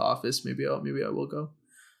to go to the office, maybe I will go.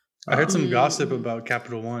 I heard some gossip about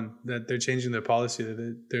Capital One that they're changing their policy,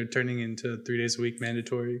 that they're turning into 3 days a week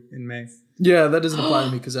mandatory in May. Yeah, that doesn't apply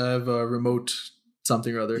to me because I have a remote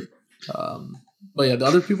something or other. But yeah, the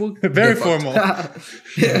other people very formal. Yeah.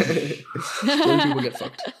 The other people get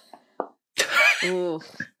fucked. Ooh.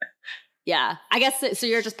 Yeah, I guess so.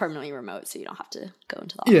 You're just permanently remote, so you don't have to go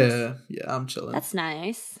into the office. Yeah, I'm chilling. That's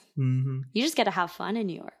nice. Mm-hmm. You just get to have fun in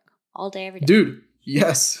New York all day, every day. Dude,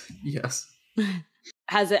 yes.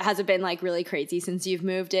 Has it been like really crazy since you've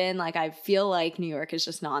moved in? Like, I feel like New York is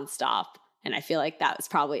just nonstop, and I feel like that was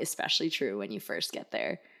probably especially true when you first get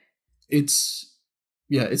there. It's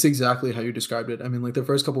exactly how you described it. I mean, like the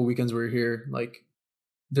first couple of weekends we were here, like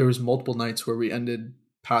there was multiple nights where we ended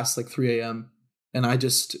past like 3 a.m. and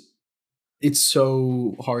it's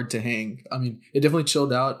so hard to hang. I mean, it definitely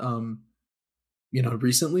chilled out,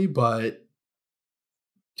 recently, but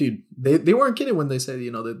dude, they weren't kidding when they said,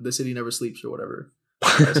 the city never sleeps or whatever.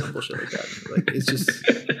 Some bullshit like that. Like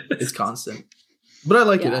it's constant. But I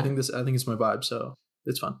like it. I think it's my vibe, so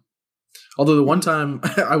it's fun. Although the one time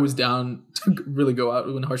I was down to really go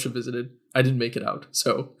out when Harsha visited, I didn't make it out.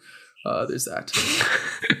 So there's that.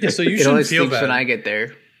 Yeah, so you shouldn't feel bad when I get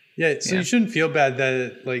there. Yeah, so you shouldn't feel bad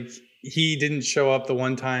that like he didn't show up the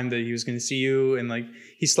one time that he was going to see you, and like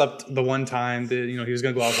he slept the one time that he was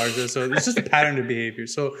going to go out with Harsha. So it's just a pattern of behavior.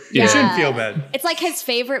 So you shouldn't feel bad. It's like his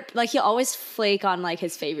favorite. Like he'll always flake on like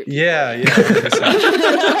his favorite people. Yeah.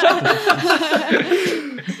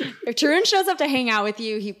 If Tarun shows up to hang out with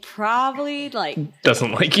you, he probably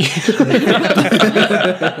doesn't like you.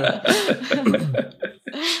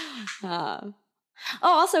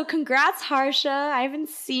 Also, congrats, Harsha. I haven't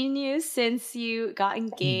seen you since you got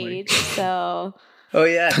engaged. Oh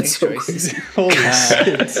yeah, thanks, so Joyce. Holy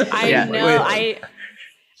shit! I know.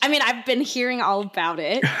 I mean, I've been hearing all about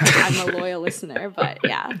it. I'm a loyal listener, but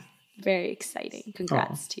yeah, very exciting.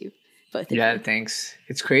 Congrats to both of you. Yeah, thanks.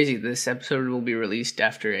 It's crazy. This episode will be released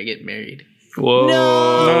after I get married. Whoa!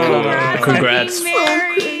 No, Congrats! On being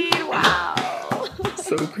married. Wow.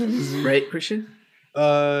 So crazy, right, Christian?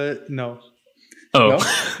 No. Oh, no?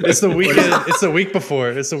 It's the weekend. It's the week before.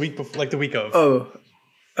 It's the week before, like the week of. Oh,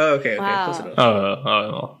 okay. Wow. Close enough.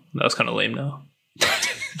 Oh, that was kind of lame now.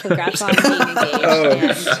 Congrats on being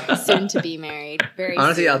engaged and soon to be married. Very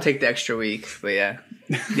Honestly, soon. I'll take the extra week, but yeah.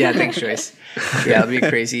 Thanks, Joyce. Yeah, it'll be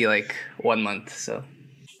crazy, like 1 month. So,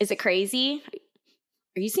 is it crazy?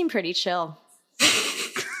 You seem pretty chill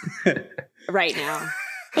right now.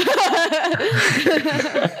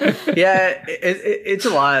 Yeah, it's a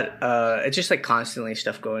lot. It's just like constantly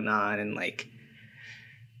stuff going on, and like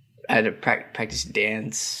I had to practice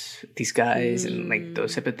dance with these guys and like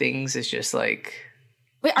those type of things. It's just like,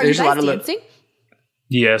 wait, are you guys dancing?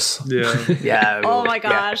 Yes. Yeah. Yeah. Oh my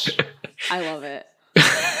gosh, I love it.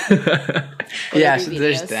 Yeah, so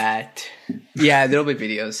there's that. Yeah, there'll be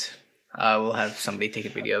videos. We'll have somebody take a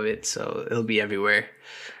video of it, so it'll be everywhere.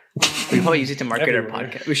 We probably use it to market our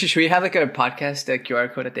podcast. Should we have like a podcast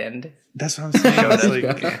QR code at the end? That's what I'm saying.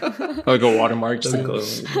 It's like a watermark.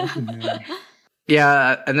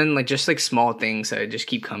 Yeah, and then like just like small things that just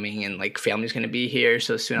keep coming, and like family's gonna be here,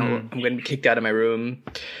 so soon I'm gonna be kicked out of my room,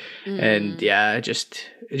 and just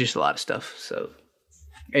a lot of stuff. So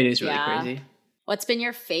it is really crazy. What's been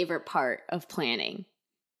your favorite part of planning?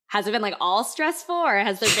 Has it been like all stressful, or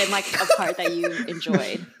has there been like a part that you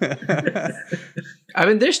enjoyed? I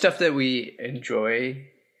mean, there's stuff that we enjoy.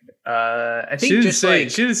 I think she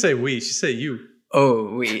didn't say we. She said you.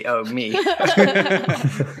 Oh, we. Oh, me.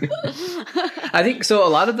 I think so. A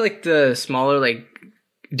lot of like the smaller like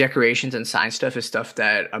decorations and sign stuff is stuff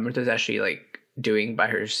that Amrita's actually like doing by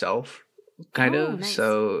herself, kind of. Nice.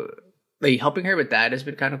 So like helping her with that has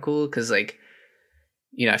been kind of cool because like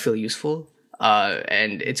I feel useful.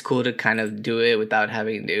 And it's cool to kind of do it without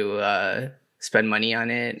having to spend money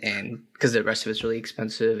on it, and because the rest of it's really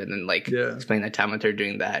expensive, and then like spending that time with her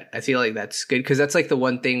doing that. I feel like that's good because that's like the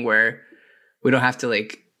one thing where we don't have to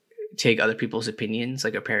like take other people's opinions.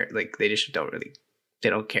 Like a parent, like they just they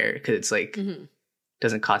don't care because it's like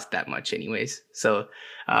doesn't cost that much anyways. So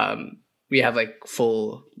we have like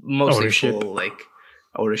mostly full like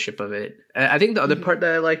ownership of it. I think the other part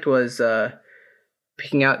that I liked was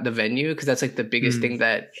picking out the venue, because that's like the biggest thing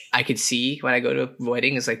that I could see when I go to a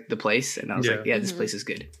wedding is like the place, and I was like, this place is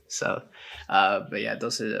good. So but yeah,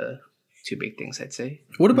 those are the two big things I'd say.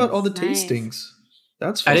 What about all the tastings?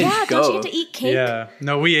 That's fun. I didn't go. Don't you get to eat cake? Yeah,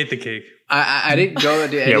 no, we ate the cake. I didn't go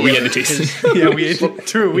to any we had the tasting. Yeah, we ate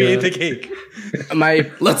we ate the cake.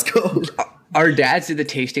 Let's go. Our dads did the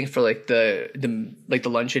tasting for like the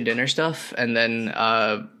lunch and dinner stuff, and then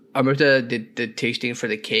Amrita did the tasting for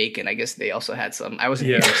the cake, and I guess they also had some. I wasn't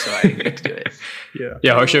here, so I didn't get to do it.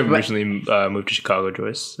 Yeah. Harsha originally moved to Chicago,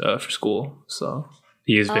 Joyce, for school, so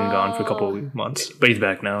he has been gone for a couple of months, but he's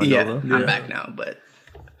back now. I'm back now, but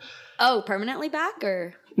permanently back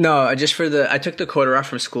or no? I took the quarter off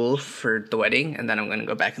from school for the wedding, and then I'm going to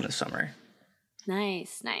go back in the summer.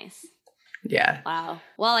 Nice. Yeah. Wow.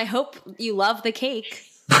 Well, I hope you love the cake.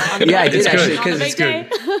 Yeah, I did actually. Because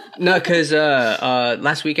Because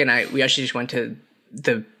last weekend we actually just went to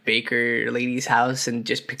the baker lady's house and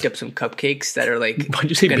just picked up some cupcakes that are like. Why'd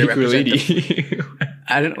you say baker lady?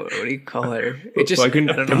 I don't know. What do you call her? It just a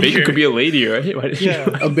baker could be a lady, right?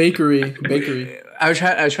 A bakery. I was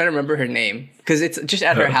trying to remember her name because it's just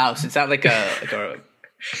at her house. It's not like a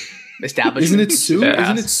establishment. Isn't it Sue? Yeah.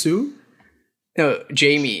 Isn't it Sue? No,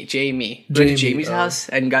 Jamie. Went to Jamie's house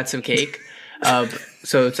and got some cake.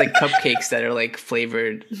 So it's like cupcakes that are like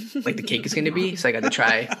flavored like the cake is going to be. So I got to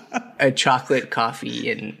try a chocolate coffee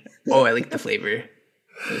and I like the flavor.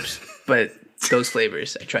 Oops. But those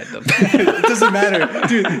flavors, I tried them. It doesn't matter.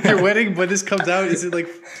 Dude, your wedding, when this comes out, is in like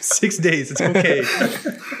 6 days. It's okay.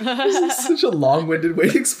 This is such a long-winded way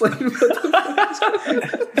to explain what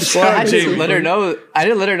the Well, I didn't let her know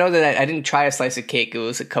that I didn't try a slice of cake. It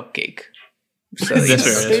was a cupcake. So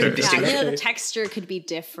That's fair. the texture could be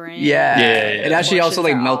different. Yeah. It actually also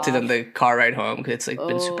like Portions are melted off. on the car ride home because it's like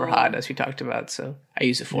been super hot as we talked about. So I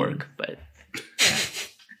use a fork, but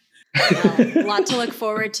A lot to look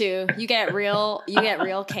forward to. You get real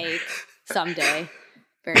cake someday.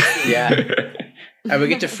 Very soon. yeah. I will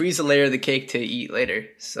get to freeze a layer of the cake to eat later.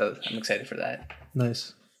 So I'm excited for that.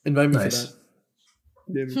 Nice. Invite me for that.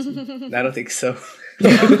 Yeah, me too. I don't think so.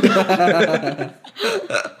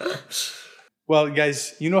 Well,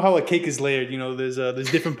 guys, you know how a cake is layered. You know, there's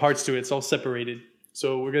different parts to it. It's all separated.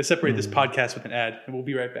 So we're gonna separate this podcast with an ad, and we'll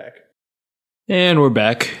be right back. And we're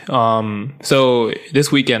back. So this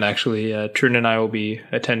weekend, actually, Trun and I will be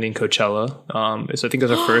attending Coachella. So I think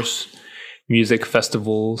it's our first music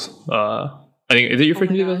festivals. I think, is it your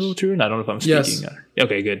first music festival, Trun? I don't know if I'm speaking. Yes.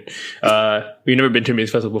 Okay, good. We've never been to a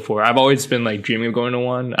music festival before. I've always been like dreaming of going to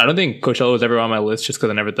one. I don't think Coachella was ever on my list just because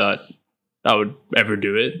I never thought I would ever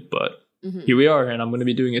do it, but here we are, and I'm going to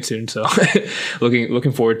be doing it soon. So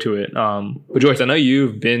looking forward to it. But Joyce, I know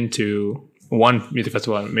you've been to one music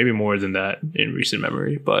festival, maybe more than that in recent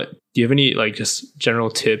memory, but do you have any like just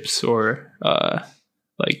general tips or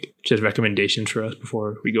like just recommendations for us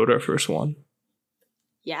before we go to our first one?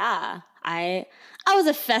 Yeah. I was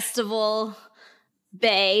a festival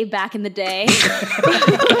bae back in the day.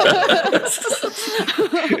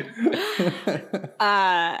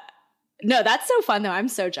 No, that's so fun though. I'm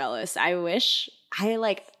so jealous. I wish the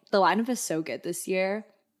lineup is so good this year,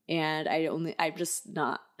 and I'm just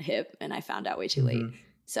not hip, and I found out way too late.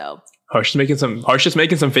 So Harsh just making some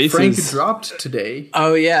faces. Frank dropped today.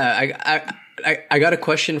 Oh yeah, I got a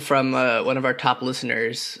question from one of our top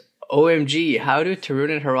listeners. OMG, how do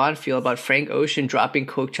Tarun and Haran feel about Frank Ocean dropping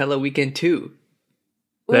Coachella weekend 2?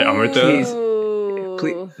 That Amrita?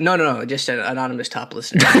 Please. No, just an anonymous top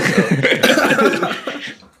listener. So.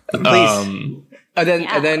 Please.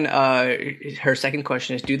 And then her second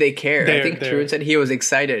question is, do they care? I think Tarun said he was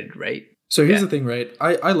excited, right? So here's the thing, right?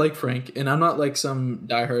 I like Frank, and I'm not like some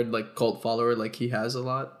diehard like cult follower like he has a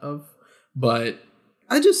lot of, but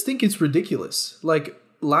I just think it's ridiculous. Like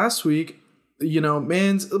last week, you know,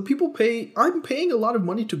 I'm paying a lot of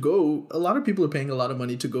money to go. A lot of people are paying a lot of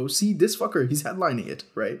money to go see this fucker. He's headlining it,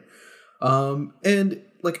 right? And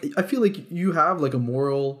like I feel like you have like a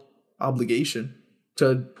moral obligation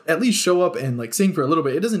to at least show up and like sing for a little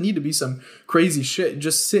bit. It doesn't need to be some crazy shit.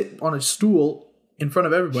 Just sit on a stool in front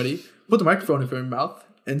of everybody, put the microphone in front of your mouth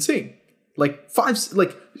and sing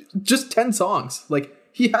just 10 songs. Like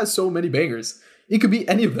he has so many bangers. It could be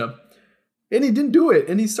any of them. And he didn't do it.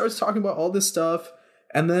 And he starts talking about all this stuff.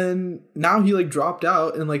 And then now he like dropped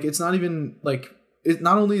out, and like, it's not even like,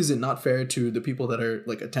 not only is it not fair to the people that are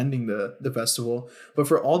like attending the festival, but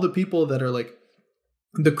for all the people that are like,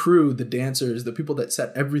 the crew, the dancers, the people that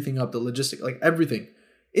set everything up, the logistic, like everything.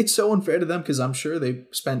 It's so unfair to them because I'm sure they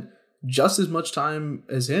spent just as much time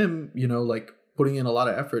as him, you know, like putting in a lot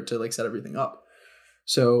of effort to like set everything up.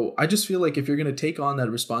 So I just feel like if you're going to take on that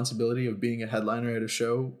responsibility of being a headliner at a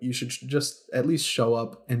show, you should just at least show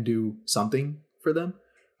up and do something for them.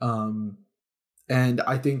 And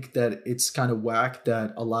I think that it's kind of whack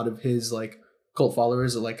that a lot of his like cult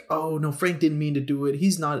followers are like, oh no, Frank didn't mean to do it.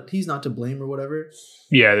 He's not to blame or whatever.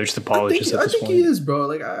 Yeah, there's apologists at this point. I think he is, bro.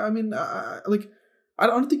 Like, I mean, I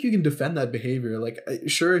don't think you can defend that behavior. Like,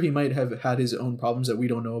 sure, he might have had his own problems that we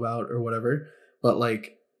don't know about or whatever, but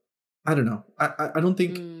like, I don't know. I don't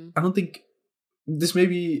think this may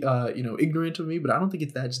be ignorant of me, but I don't think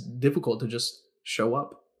it's that difficult to just show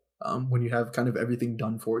up when you have kind of everything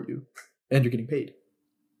done for you and you're getting paid.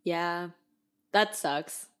 Yeah, that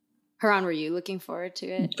sucks. Haran, were you looking forward to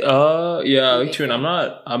it? Yeah, like too. And I'm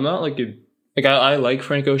not like I like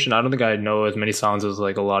Frank Ocean. I don't think I know as many songs as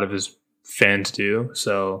like a lot of his fans do.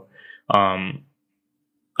 So, I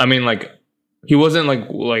mean, like, he wasn't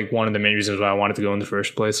like one of the main reasons why I wanted to go in the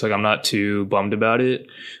first place. Like, I'm not too bummed about it.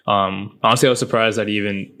 Honestly, I was surprised that he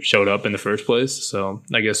even showed up in the first place. So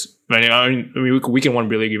I guess I mean Weekend One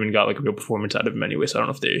really even got like a real performance out of him anyway. So I don't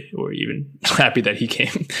know if they were even happy that he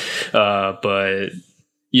came. But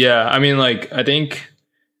yeah, I mean, like, I think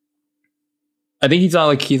he's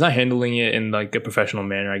not handling it in like a professional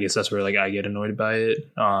manner. I guess that's where like I get annoyed by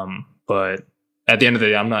it. But at the end of the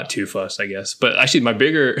day, I'm not too fussed, I guess. But actually, my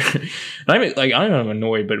bigger, I don't know, I'm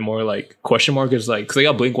annoyed, but more like question mark is like, because they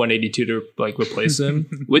got Blink-182 to like replace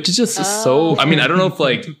him, which is just so. I mean, I don't know if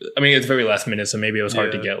it's very last minute, so maybe it was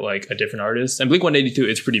hard to get like a different artist. And Blink-182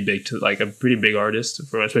 is pretty big to like a pretty big artist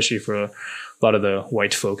especially for a lot of the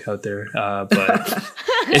white folk out there. But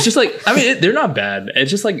it's just like, I mean, they're not bad.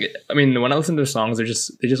 It's just like, I mean, when I listen to their songs, they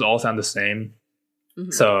just all sound the same.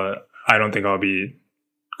 Mm-hmm. So I don't think I'll be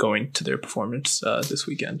going to their performance this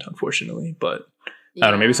weekend, unfortunately. But I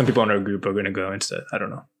don't know, maybe some people in our group are going to go instead. I don't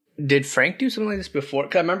know. Did Frank do something like this before?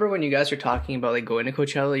 Because I remember when you guys were talking about like going to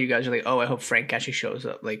Coachella, you guys were like, "Oh, I hope Frank actually shows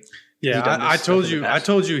up." Like, yeah, I told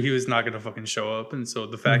you he was not going to fucking show up, and so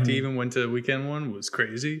the fact he even went to Weekend One was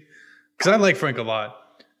crazy. Because I like Frank a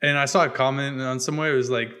lot, and I saw a comment on somewhere, it was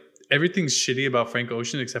like, everything's shitty about Frank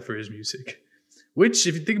Ocean except for his music, which,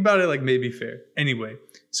 if you think about it, like, may be fair. Anyway,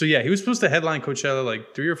 so yeah, he was supposed to headline Coachella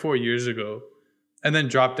like 3 or 4 years ago, and then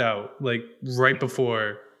dropped out like right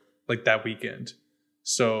before like that weekend.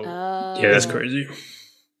 So yeah, that's crazy.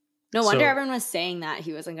 No wonder everyone was saying that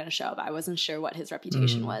he wasn't going to show up. I wasn't sure what his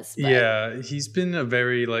reputation was. But. Yeah, he's been a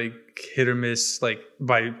very like hit or miss like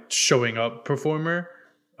by showing up performer.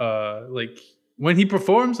 Like when he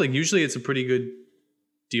performs, like usually it's a pretty good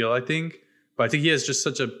deal, I think. But I think he has just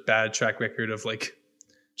such a bad track record of like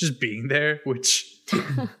just being there, which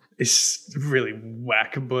is really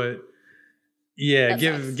whack. But yeah,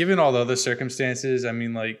 given all the other circumstances, I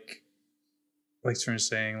mean, like Stern's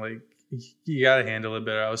saying, like, you gotta handle it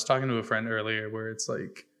better. I was talking to a friend earlier where it's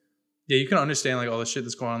like, yeah, you can understand like all the shit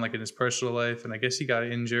that's going on like in his personal life, and I guess he got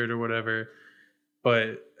injured or whatever.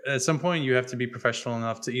 But at some point, you have to be professional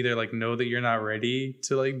enough to either like know that you're not ready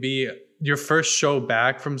to like be your first show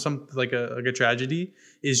back from something like a tragedy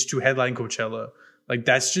is to headline Coachella. Like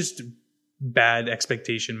that's just bad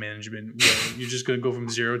expectation management. Where you're just gonna go from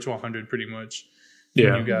 0 to 100 pretty much.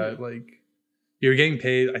 Yeah, you got like you're getting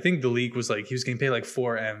paid. I think the league was like he was getting paid like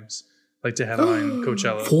 4 M's like to headline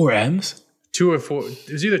Coachella. 4 M's? 2 or 4.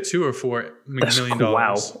 It was either $2 or $4 million.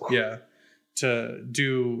 Wow. Yeah, to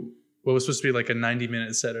do what was supposed to be like a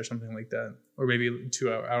 90-minute set or something like that, or maybe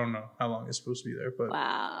 2 hours. I don't know how long it's supposed to be there, but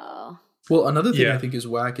wow. Well, another thing I think is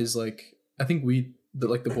whack is like I think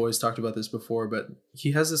the boys talked about this before, but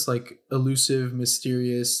he has this like elusive,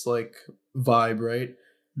 mysterious like vibe, right?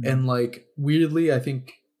 Mm-hmm. And like weirdly, I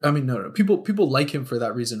think people like him for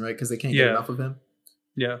that reason, right? Because they can't get enough of him.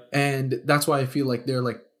 Yeah, and that's why I feel like they're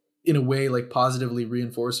like in a way like positively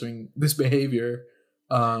reinforcing this behavior,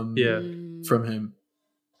 from him.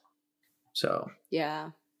 So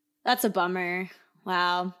yeah, that's a bummer.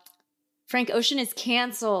 Wow. Frank Ocean is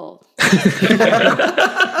canceled. I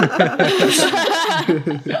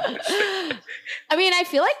mean, I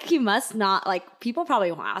feel like he must not like people probably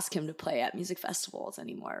won't ask him to play at music festivals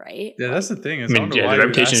anymore, right? Yeah, that's the thing. The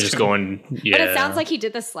reputation is just going. Yeah, but it sounds like he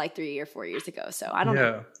did this like 3 or 4 years ago. So I don't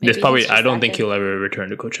know. There's probably. I don't think he'll ever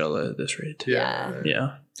return to Coachella at this rate. Yeah.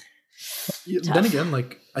 Then again,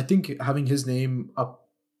 like I think having his name up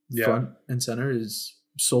front and center is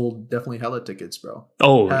sold definitely hella tickets, bro.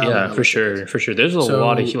 Oh yeah, for sure. There's a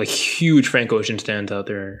lot of like huge Frank Ocean stands out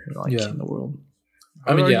there in the world.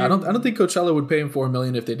 I mean, I don't think Coachella would pay him $4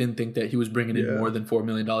 million if they didn't think that he was bringing in more than $4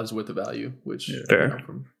 million worth of value, which fair,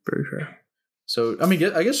 very fair. So I mean,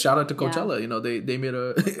 I guess shout out to Coachella. Yeah. You know, they made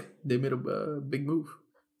a big move,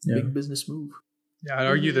 big business move. Yeah, I'd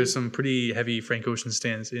argue there's some pretty heavy Frank Ocean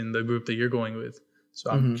stands in the group that you're going with. So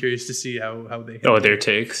I'm curious to see how they. Oh, their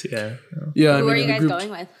takes, yeah. Who are you guys going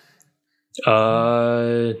with?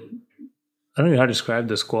 I don't know how to describe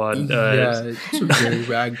the squad. It's a very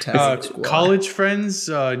ragtag squad. College friends,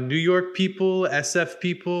 New York people, SF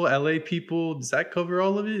people, LA people. Does that cover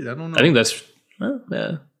all of it? I don't know. I think that's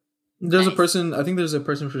yeah. There's a person. I think there's a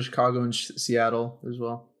person from Chicago and Seattle as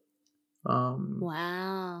well.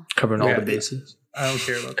 Wow. Covering all the bases. I don't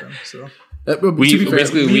care about them. So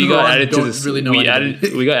We got added to this. Really we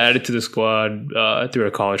got added to the squad through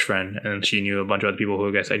a college friend, and she knew a bunch of other people who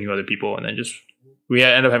I guess I knew other people, and then just we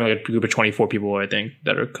ended up having like a group of 24 people I think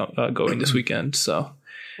that are going this weekend. So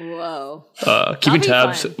whoa, keeping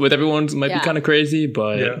tabs with everyone might be kind of crazy,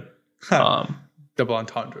 but double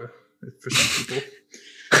entendre for some people.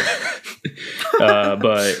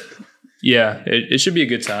 But yeah, it should be a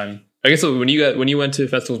good time. I guess when you went to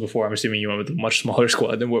festivals before, I'm assuming you went with a much smaller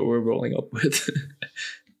squad than what we're rolling up with.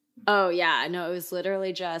 Oh yeah, no, it was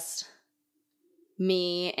literally just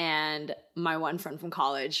me and my one friend from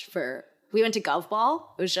college. We went to Gov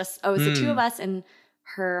Ball. It was the two of us and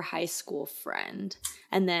her high school friend,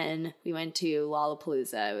 and then we went to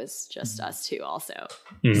Lollapalooza. It was just us two also.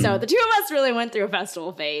 So the two of us really went through a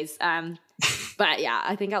festival phase. But yeah,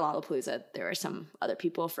 I think at Lollapalooza there were some other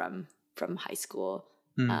people from high school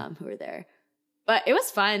who were there. But it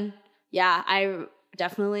was fun. Yeah, I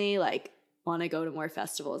definitely want to go to more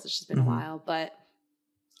festivals. It's just been a while. But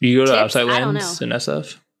you go to Outside Lands in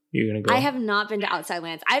SF? You're gonna go? I have not been to Outside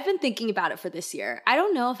Lands. I've been thinking about it for this year. I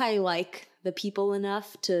don't know if I like the people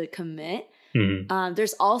enough to commit.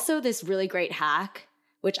 There's also this really great hack,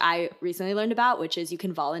 which I recently learned about, which is you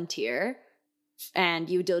can volunteer and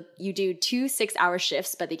you do 2 6-hour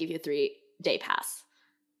shifts, but they give you a 3-day pass.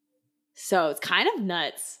 So it's kind of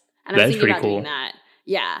nuts. And I'm thinking about doing that.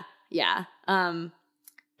 Yeah.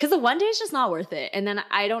 Because the one day is just not worth it. And then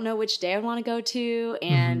I don't know which day I want to go to.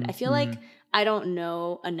 And I feel like I don't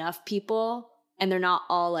know enough people, and they're not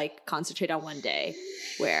all concentrated on one day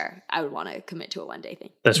where I would want to commit to a 1-day thing.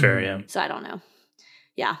 That's fair, yeah. So I don't know.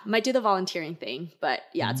 Yeah, might do the volunteering thing, but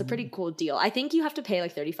yeah, it's a pretty cool deal. I think you have to pay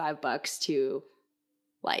 $35 to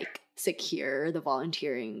secure the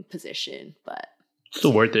volunteering position, but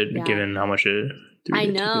still worth it given how much it. I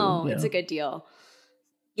know it's a good deal.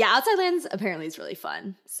 Yeah, Outside Lands apparently is really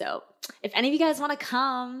fun. So if any of you guys want to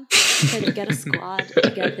come, to get a squad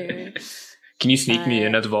together. Can you sneak me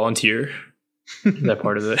in as a volunteer? Is that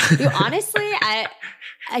part of it? Dude, honestly, I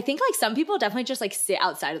think some people definitely just sit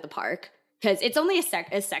outside of the park because it's only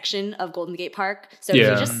a section of Golden Gate Park. So if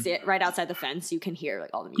you just sit right outside the fence, you can hear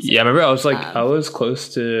all the music. Yeah, I remember I was I was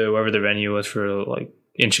close to wherever the venue was for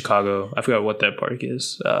in Chicago. I forgot what that park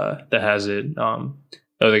is that has it.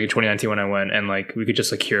 That was in 2019 when I went, and we could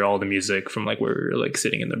just hear all the music from where we were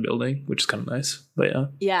sitting in the building, which is kind of nice. But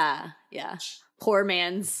yeah. Poor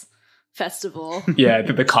man's festival. Yeah,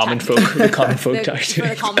 the common folk, the common folk for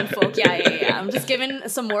the common folk. Yeah. I'm just giving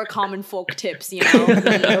some more common folk tips, me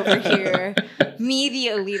over here, me the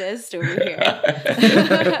elitist over here.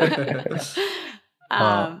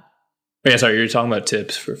 Yeah, sorry, you're talking about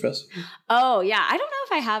tips for festivals. Oh yeah, I don't know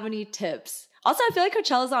if I have any tips. Also, I feel like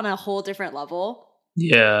Coachella's on a whole different level.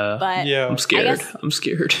 Yeah, but I'm scared. I'm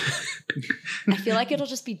scared. I feel like it'll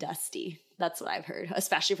just be dusty. That's what I've heard,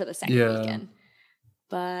 especially for the second weekend.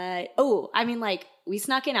 But we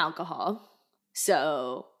snuck in alcohol,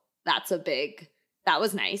 so that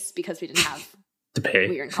was nice because we didn't have to pay.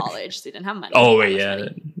 We were in college, so we didn't have money. Oh wait, yeah.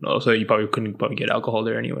 Also, you probably couldn't get alcohol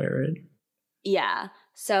there anyway, right? Yeah.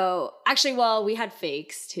 So actually, we had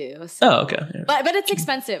fakes too. So. Oh, okay. Yeah. But it's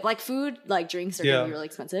expensive. Food, drinks are gonna be really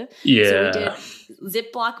expensive. Yeah. So we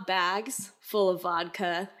did Ziploc bags full of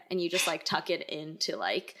vodka, and you just tuck it into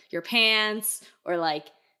your pants or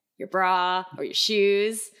your bra or your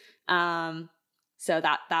shoes. So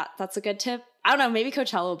that's a good tip. I don't know. Maybe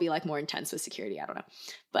Coachella will be more intense with security. I don't know,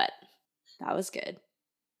 but that was good.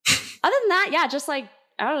 Other than that, yeah, just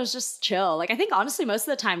I don't know, it's just chill. I think honestly, most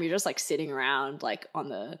of the time you're just sitting around on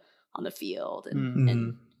the field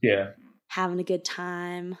and having a good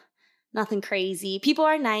time. Nothing crazy. People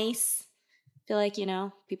are nice. I feel like,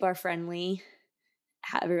 people are friendly.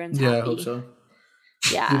 Everyone's happy. I hope so.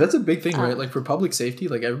 Yeah. Dude, that's a big thing, right? For public safety,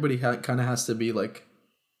 everybody kind of has to be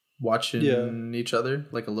watching each other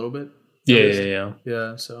a little bit.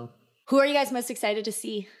 Yeah, so. Who are you guys most excited to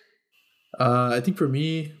see? I think for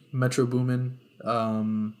me, Metro Boomin.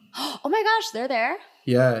 Oh my gosh, they're there.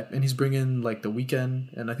 Yeah, and he's bringing The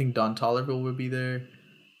Weeknd, and I think Don Toliver will be there.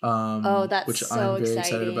 That's which so I'm very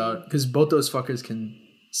excited about because both those fuckers can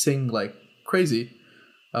sing crazy.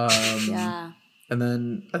 Yeah. And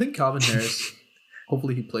then I think Calvin Harris.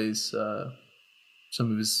 Hopefully he plays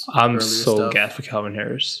some of his. I'm so gassed for Calvin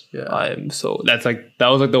Harris. Yeah, I'm so that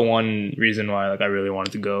was the one reason why I really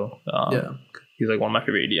wanted to go. He's one of my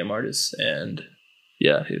favorite EDM artists, and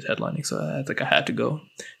yeah, he's headlining, so I had to go.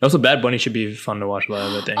 Also, Bad Bunny should be fun to watch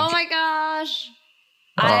live, I think. Oh my gosh,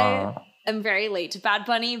 I am very late to Bad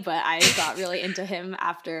Bunny, but I got really into him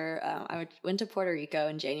after I went to Puerto Rico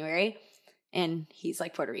in January, and he's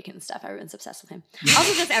like Puerto Rican and stuff. Everyone's obsessed with him.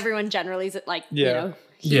 Also, just everyone generally is like, you know,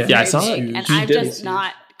 I saw big, it. And I'm just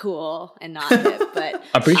not cool and not hip. But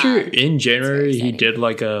I'm pretty sure in January he did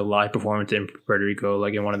like a live performance in Puerto Rico,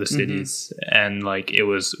 like in one of the cities, and like it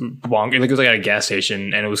was bonkers. Like it was like at a gas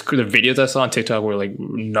station, and it was the videos I saw on TikTok were like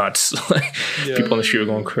nuts. Like people on the street were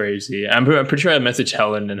going crazy. I'm pretty sure I messaged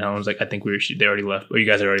Helen, and Helen was like, "I think they already left, or you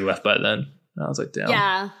guys had already left by then." And I was like, "Damn."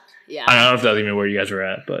 Yeah. I don't know if that was even where you guys were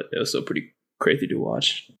at, but it was still pretty crazy to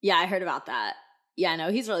watch. Yeah, I heard about that. Yeah,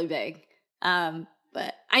 no, he's really big.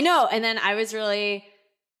 But I know, and then I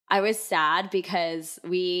was sad because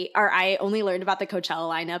I only learned about the Coachella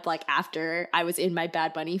lineup like after I was in my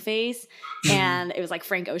Bad Bunny phase, and it was like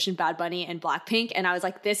Frank Ocean, Bad Bunny, and Blackpink, and I was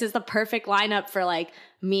like, this is the perfect lineup for like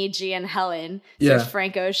me, Gia, and Helen. So it's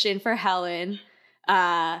Frank Ocean for Helen,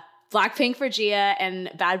 Blackpink for Gia, and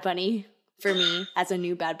Bad Bunny for me as a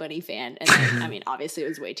new Bad Bunny fan. And then, I mean, obviously it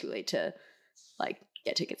was way too late to like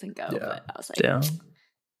get tickets and go, but I was like,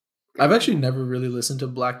 I've actually never really listened to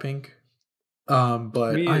Blackpink.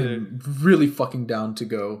 But I'm really fucking down to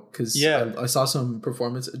go because I saw some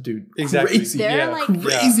performance, dude. Exactly. Crazy, they're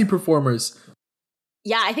crazy performers.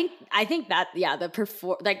 Yeah, I think that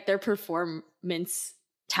their performance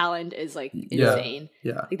talent is like insane.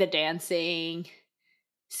 Yeah, like the dancing,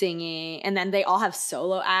 singing, and then they all have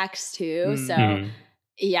solo acts too. So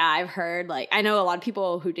yeah, I've heard like I know a lot of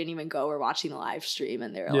people who didn't even go were watching the live stream,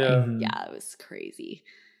 and they're like, yeah, it was crazy.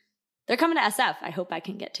 They're coming to SF. I hope I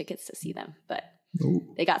can get tickets to see them, but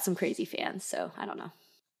they got some crazy fans, so I don't know.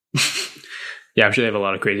 Yeah, I'm sure they have a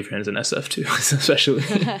lot of crazy fans in SF too, especially.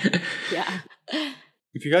 Yeah.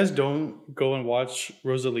 If you guys don't go and watch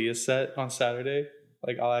Rosalia's set on Saturday,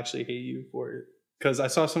 like I'll actually hate you for it. Because I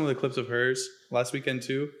saw some of the clips of hers last weekend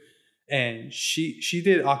too, and she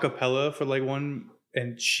did a cappella for like one,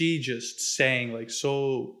 and she just sang like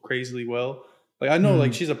so crazily well. Like I know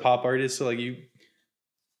like she's a pop artist, so like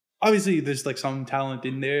obviously there's like some talent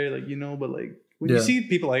in there, like, you know, but like when you see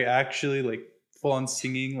people like actually like full on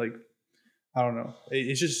singing, like I don't know,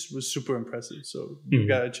 it just was super impressive. So you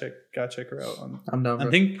gotta check her out. I'm down.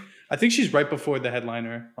 I think she's right before the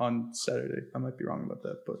headliner on Saturday. I might be wrong about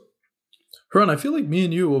that, but Ron, I feel like me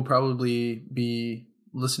and you will probably be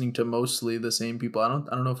listening to mostly the same people. I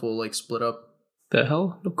don't know if we'll like split up. The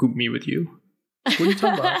hell? Don't group me with you. What are you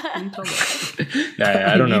talking about?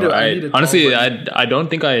 I don't know. Honestly, I don't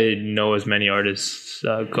think I know as many artists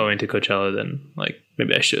going to Coachella than like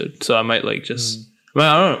maybe I should. So I might like just. Well,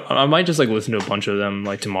 I don't know. I might just like listen to a bunch of them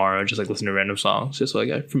like tomorrow. Just like listen to random songs, just so like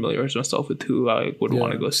I familiarize myself with who I would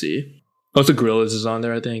want to go see. Also, Gorillaz is on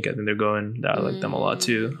there. I think they're going. I like them a lot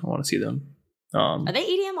too. I want to see them. Are they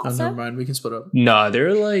EDM also? Never mind. We can split up. Nah,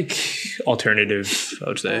 they're like alternative. I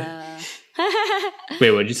would say. Wait,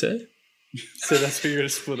 what'd you say? So that's where you're gonna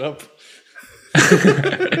split up.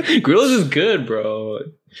 Gorillaz is good, bro.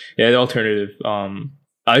 Yeah, the alternative.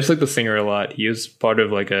 I just like the singer a lot. He was part of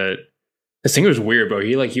like the singer's weird, bro.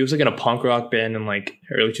 He was like in a punk rock band in like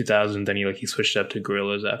early 2000s. Then he switched up to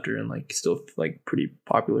Gorillaz after, and like still like pretty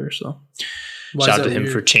popular. So shout out to him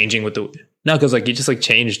for changing with because like he just like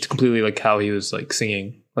changed completely like how he was like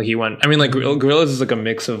singing. Like he went. I mean, like Gorillaz is like a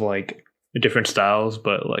mix of like different styles,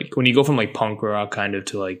 but like when you go from like punk rock kind of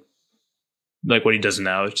to like what he does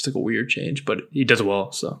now, it's just like a weird change, but he does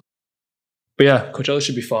well. So, but yeah, Coachella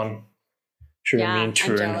should be fun. Sure, me and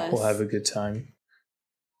Tarun will have a good time.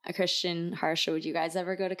 Christian, Harsha, would you guys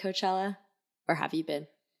ever go to Coachella, or have you been?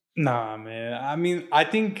 Nah, man. I mean, I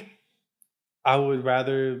think I would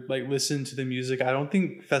rather like listen to the music. I don't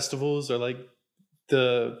think festivals are like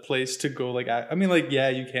the place to go. Like, I mean, like, yeah,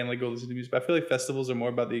 you can like go listen to music, but I feel like festivals are more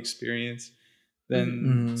about the experience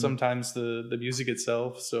than sometimes the music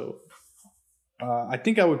itself. So. I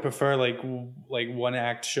think I would prefer like one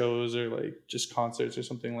act shows or like just concerts or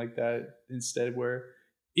something like that instead, where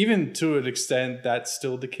even to an extent that's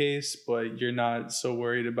still the case, but you're not so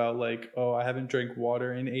worried about like, oh, I haven't drank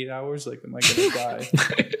water in 8 hours, like am I gonna die?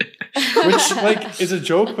 Which like is a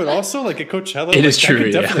joke, but also like at Coachella, it is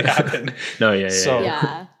true. That could definitely happen. No, yeah. So,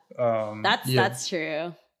 that's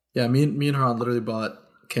true. Yeah, me and Haran literally bought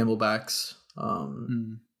Camelbacks.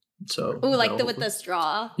 So like with the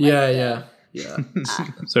straw. Yeah.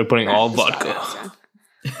 So putting all vodka.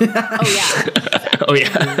 Oh yeah. Oh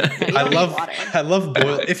yeah. I love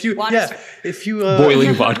boil. If you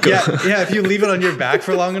boiling vodka. Yeah. If you leave it on your back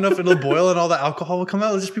for long enough, it'll boil and all the alcohol will come out.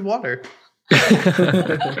 It'll just be water. Do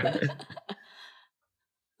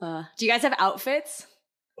you guys have outfits?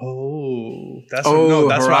 That's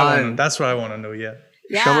what I want to know. Yeah.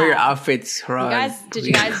 Yeah. Show me your outfits, Haran. Did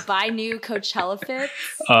you guys buy new Coachella fits?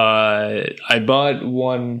 I bought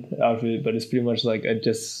one outfit, but it's pretty much like I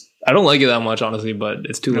just I don't like it that much, honestly, but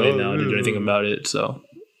it's too late now to do anything about it. So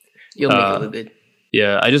you'll make it look good.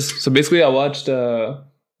 Yeah, basically I watched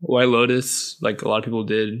White Lotus, like a lot of people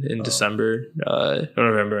did in December, or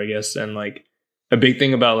November, I guess, and like a big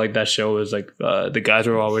thing about like that show is like the guys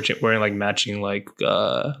were all wearing like matching like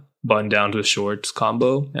button downs with shorts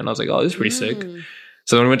combo, and I was like, oh, this is pretty sick.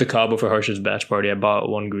 So when we went to Cabo for Harsh's batch party, I bought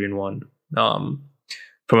one green one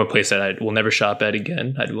from a place that I will never shop at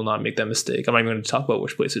again. I will not make that mistake. I'm not even going to talk about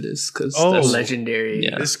which place it is because that's legendary.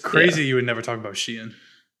 Yeah, it's crazy you would never talk about Shein.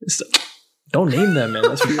 Don't name them, man.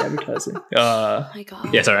 That's free advertising. Oh my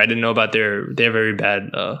god. Yeah, sorry, I didn't know about their very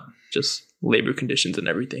bad just labor conditions and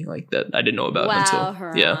everything like that. I didn't know about until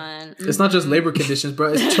Haran. Yeah. It's not just labor conditions,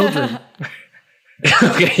 bro. It's children.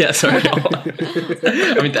 Okay, yeah, sorry.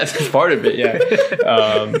 I mean, that's just part of it, yeah.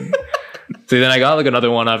 So then I got like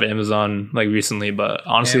another one off Amazon like recently, but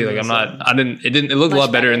honestly, like it looked a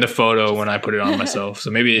lot better in the photo when I put it on myself.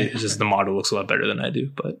 So maybe it's just the model looks a lot better than I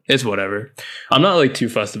do, but it's whatever. I'm not like too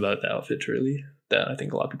fussed about the outfits really, that I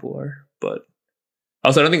think a lot of people are, but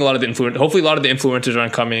also I don't think a lot of the hopefully a lot of the influencers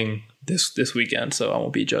aren't coming this weekend, so I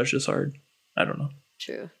won't be judged as hard. I don't know.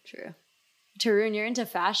 True. Tarun, you're into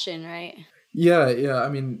fashion, right? Yeah. I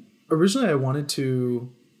mean, originally I wanted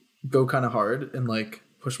to go kind of hard and like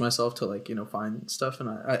push myself to like, find stuff. And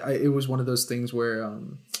I it was one of those things where,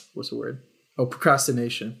 what's the word? Oh,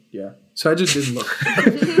 procrastination. Yeah. So I just didn't look.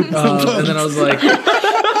 And then I was like,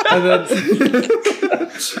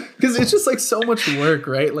 because it's just like so much work,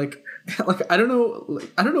 right? Like I don't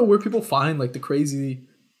know where people find like the crazy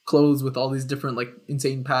clothes with all these different like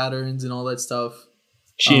insane patterns and all that stuff.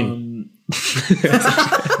 Shein.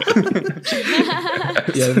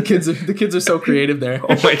 Yeah, the kids are so creative there.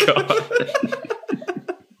 Oh my god.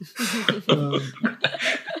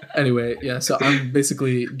 Anyway, yeah, so I'm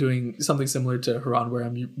basically doing something similar to Haran, where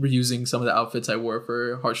I'm reusing some of the outfits I wore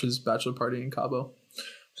for Harsh's bachelor party in Cabo.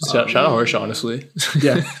 Shout out Harsh, honestly.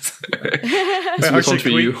 Yeah. Wait, Harsh,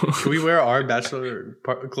 can we wear our bachelor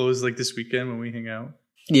clothes like this weekend when we hang out?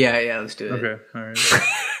 Yeah, let's do it. Okay, all right.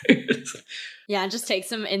 Yeah, just take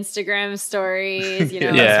some Instagram stories,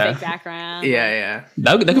 fake background. Yeah.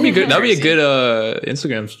 That could be good. That would be a good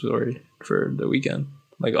Instagram story for the weekend.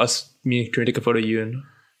 Like me, Trin take a photo, you and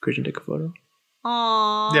Christian take a photo.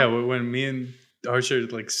 Aww. Yeah, when me and Harsh are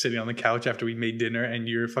like sitting on the couch after we made dinner and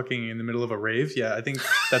you're fucking in the middle of a rave. Yeah, I think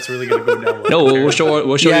that's really gonna go down well. No, we'll show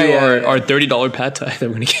you our $30 pad thie that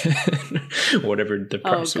we're gonna get. Whatever the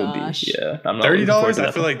price will be. Yeah. I'm not $30?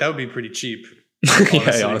 I feel like that would be pretty cheap.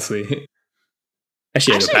 Yeah, honestly.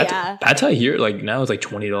 Actually, pad thai here like now is like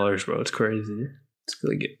 $20, bro. It's crazy. It's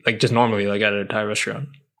like just normally like at a Thai restaurant.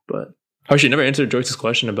 But Harsh, you never answered Joyce's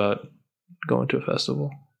question about going to a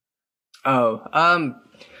festival. Oh,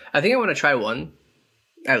 I think I want to try one,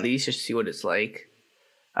 at least, just to see what it's like.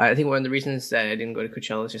 I think one of the reasons that I didn't go to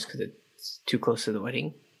Coachella is just because it's too close to the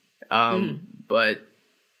wedding. But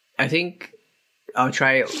I think I'll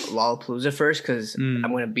try Lollapalooza first because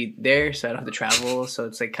I'm going to be there, so I don't have to travel. So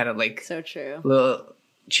it's like kind of like so true, a little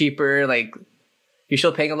cheaper. Like you're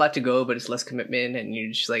still paying a lot to go, but it's less commitment, and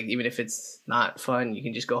you're just like even if it's not fun, you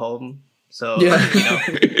can just go home. So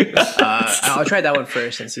I'll try that one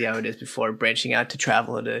first and see how it is before branching out to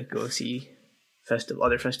travel to go see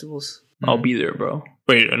other festivals. I'll be there, bro.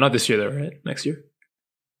 Wait, not this year though, right? Next year?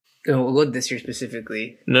 No, we'll go this year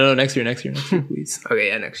specifically. No, next year, please. Okay,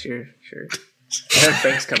 yeah, next year, sure. I heard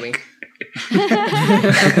Frank's coming.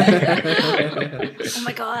 Oh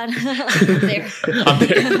my god. I'm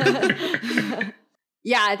there.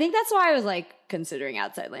 Yeah, I think that's why I was like considering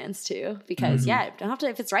outside lands too, because you don't have to,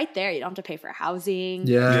 if it's right there, you don't have to pay for housing,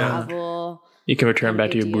 travel. You can return back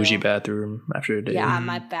to your bougie bathroom after a day. Yeah,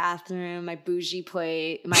 my bathroom, my bougie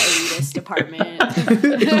plate, my elitist apartment.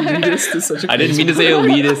 Elitist is such a I didn't mean to say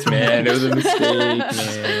elitist, man. It was a mistake, man.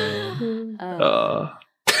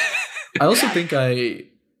 I also think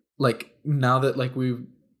now that like we've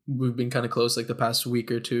been kind of close like the past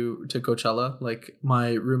week or two to Coachella, like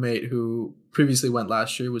my roommate who previously went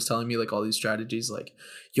last year was telling me like all these strategies, like,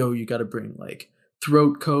 yo, you got to bring like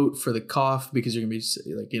throat coat for the cough because you're gonna be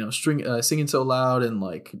like singing so loud and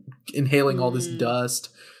like inhaling all this dust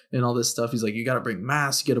and all this stuff. He's like, you got to bring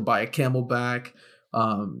masks, you got to buy a Camelback,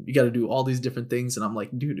 you got to do all these different things. And I'm like,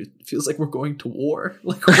 dude, it feels like we're going to war.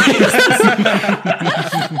 Like,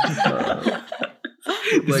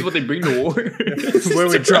 this is what they bring to war. Where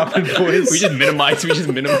we dropping boys. We just minimize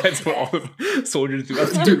what all the soldiers do.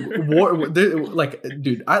 Dude,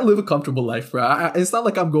 dude, I live a comfortable life, bro. It's not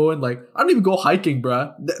like I'm going like, I don't even go hiking,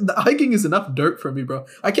 bro. The hiking is enough dirt for me, bro.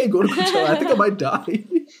 I can't go to Coachella. I think I might die.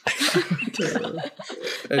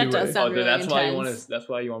 That does sound really that's intense.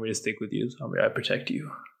 why you want me to stick with you. So I protect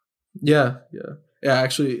you. Yeah.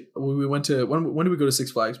 Actually, we went to when did we go to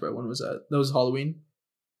Six Flags, bro? When was that? That was Halloween.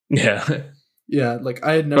 Yeah. Yeah, like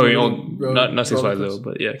I had never rode not Six Flags though,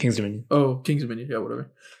 but yeah, King's Dominion. Oh, King's Dominion, yeah, whatever.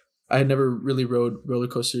 I had never really rode roller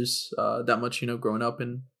coasters that much, growing up,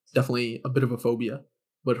 and definitely a bit of a phobia.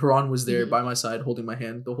 But Haran was there by my side, holding my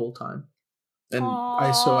hand the whole time, and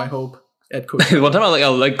I hope at Coachella. One time I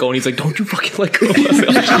let go, and he's like, "Don't you fucking let go!"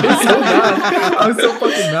 I was so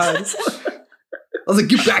fucking mad. I was like,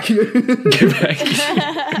 "Get back here! Get back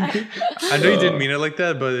here!" I know you didn't mean it like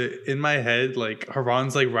that, but in my head, like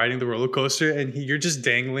Haran's like riding the roller coaster, and you're just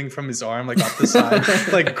dangling from his arm, like off the side.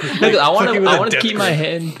 I want to keep my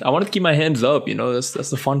hand. I want to keep my hands up.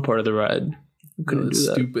 That's the fun part of the ride.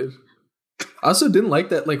 That's stupid. I also didn't like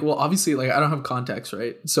that. Like, well, obviously, like I don't have contacts,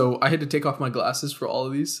 right? So I had to take off my glasses for all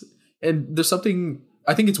of these, and there's something.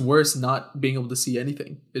 I think it's worse not being able to see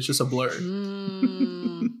anything. It's just a blur.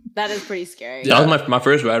 That is pretty scary. Yeah, that was my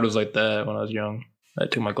first ride was like that when I was young. I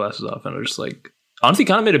took my glasses off and I was just like, honestly,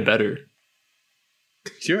 kind of made it better.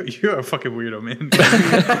 You're a fucking weirdo, man.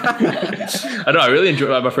 I know. I really enjoyed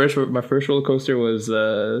it. My first roller coaster was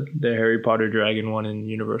the Harry Potter Dragon one in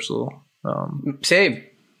Universal. Same.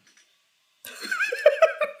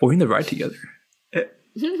 We're in the ride together.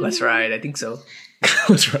 Let's ride. I think so.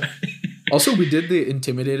 Let's ride. Also, we did the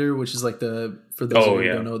Intimidator, which is like for those of you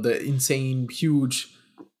who don't know, the insane, huge,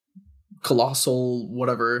 colossal,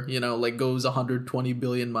 whatever, like goes 120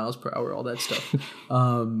 billion miles per hour, all that stuff.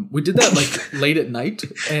 We did that like late at night.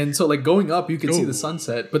 And so like going up, you could see the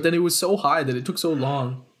sunset, but then it was so high that it took so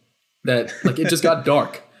long that like it just got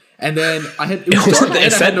dark. And then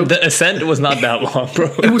the ascent was not that long,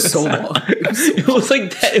 bro. It was so long.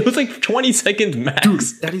 It was like 20 seconds max. Dude,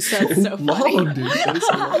 that is so long, dude. That is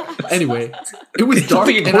so long. Anyway, it was dark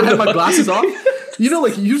and I had my glasses off.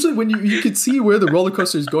 Like usually when you could see where the roller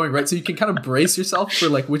coaster is going, right? So you can kind of brace yourself for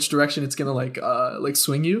like which direction it's gonna like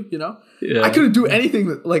swing you. Yeah. I couldn't do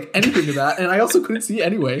anything of that, and I also couldn't see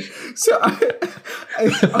anyway. So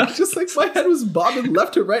I was just like, my head was bobbing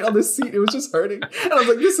left to right on this seat. It was just hurting, and I was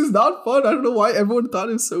like, this is not fun. I don't know why everyone thought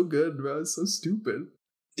it was so good, bro. It's so stupid.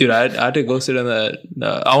 Dude, I had to go sit in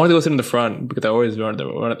I wanted to go sit in the front because I always went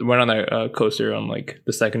on that coaster on like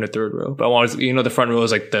the second or third row. But I wanted, the front row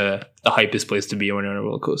is like the hypest place to be when you're on a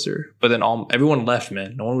roller coaster. But then everyone left,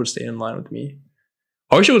 man. No one would stay in line with me.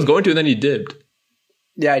 Harsha was going to, and then he dipped.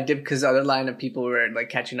 Yeah, I dipped because the other line of people were like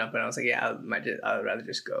catching up, and I was like, yeah, I'd rather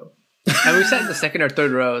just go. And we sat in the second or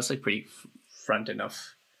third row. It's like pretty front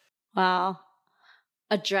enough. Wow.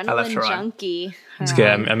 Adrenaline junkie. It's okay.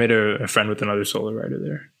 I made a friend with another solo rider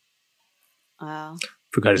there. Wow.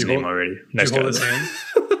 Forgot his name already. Nice guy. Hold his hand?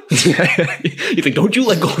 He's like, don't you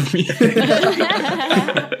let go of me.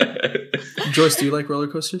 Joyce, do you like roller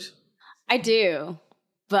coasters? I do.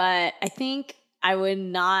 But I think I would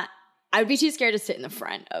be too scared to sit in the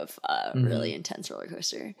front of a really intense roller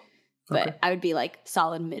coaster. But I would be like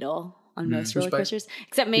solid middle on most roller coasters.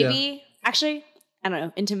 Except maybe, actually, I don't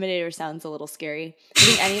know. Intimidator sounds a little scary. I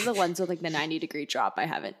think any of the ones with like the 90-degree drop, I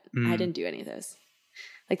didn't do any of those.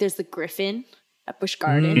 Like there's the Griffin at Busch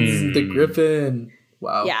Gardens. The Griffin.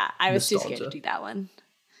 Wow. Yeah, I was too scared to do that one.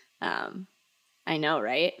 I know,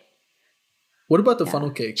 right? What about the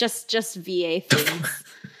funnel cake? Just VA things.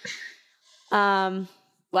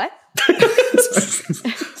 What?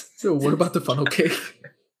 So what about the funnel cake?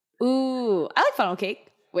 Ooh, I like funnel cake.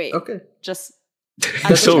 Wait. Okay.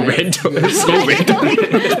 That's so random. It's so random.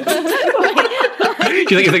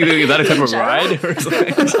 Do you think is that a type of ride? Or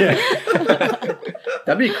something?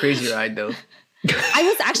 That'd be a crazy ride, though. I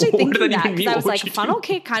was actually thinking that because I was like, funnel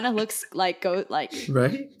cake kind of looks like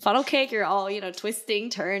right. Funnel cake. You're all twisting,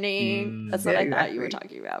 turning. That's what I thought you were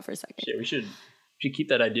talking about for a second. Yeah, we should keep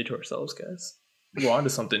that idea to ourselves, guys. We're onto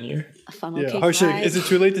something here. A funnel cake. Harsha, is it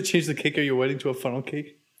too late to change the cake at your wedding to a funnel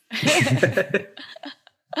cake?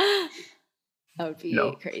 That would be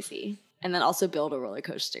crazy. And then also build a roller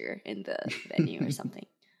coaster in the venue or something.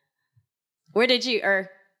 Where did you, or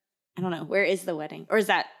I don't know, where is the wedding? Or is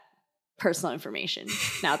that personal information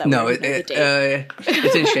now that we're in the date?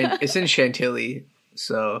 It's in Chantilly.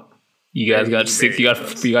 So you guys got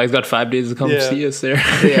 5 days to come see us there.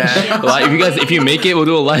 Yeah. If you make it, we'll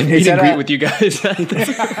do a live meet and greet with you guys. We'll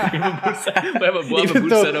have a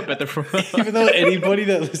booth set up at the front. Even though anybody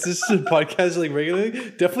that listens to the podcast like regularly,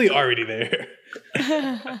 definitely already there.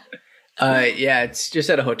 Yeah, it's just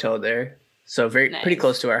at a hotel there. So pretty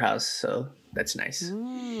close to our house, so that's nice.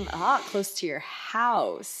 Close to your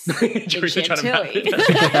house.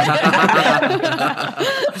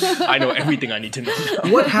 I know everything I need to know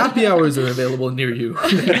now. What happy hours are available near you?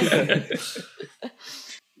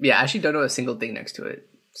 Yeah, I actually don't know a single thing next to it.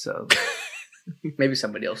 So Maybe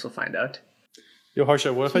somebody else will find out. Yo,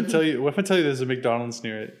 Harsha, what if I tell you there's a McDonald's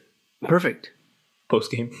near it? Perfect.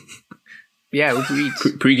 Post game. Yeah, we can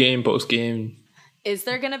eat. Pre-game, post-game. Is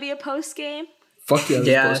there going to be a post game? Fuck yeah,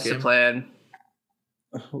 That's the plan.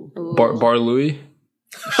 Bar Louie?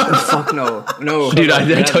 Fuck no. No. Dude,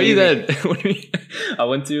 I tell you that. I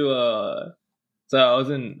went to, so I was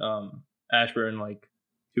in Ashburn like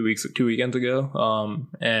 2 weekends ago.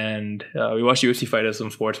 And we watched UFC fight at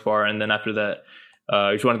some sports bar. And then after that,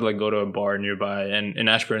 we just wanted to like go to a bar nearby, and in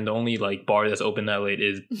Ashburn, the only like bar that's open that late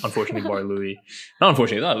is unfortunately Bar Louie. Not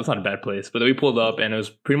unfortunately, it's not a bad place. But then we pulled up and it was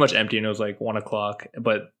pretty much empty, and it was like 1:00.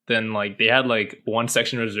 But then like they had like one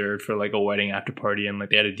section reserved for like a wedding after party, and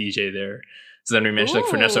like they had a DJ there. So then we managed to like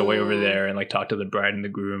finesse our way over there and like talk to the bride and the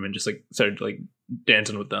groom and just like started like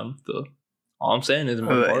dancing with them. So all I'm saying is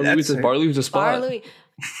Bar Louie's a spot. Bar Louie.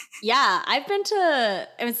 Yeah, I've been to.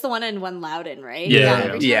 It's the one in Loudon, right? Yeah.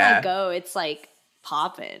 Every time I go, it's like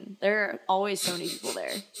poppin'. There are always so many people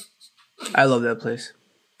there. I love that place.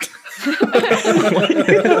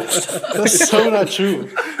 That's so not true.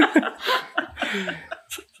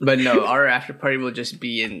 But no, our after party will just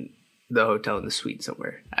be in the hotel in the suite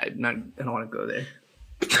somewhere. I don't want to go there.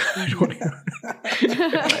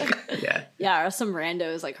 Yeah, or some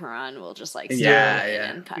randos like Haran will just like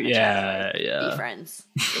and kind of try to be friends.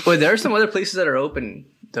 Well, there are some other places that are open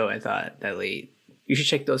though. I thought that late. You should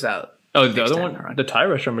check those out. Oh, the other one, the Thai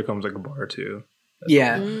restaurant becomes like a bar too.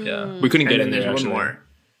 Yeah. We couldn't get in there. One actually. more.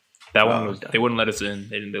 That one was. They wouldn't let us in.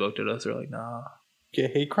 They looked at us. They're like, nah.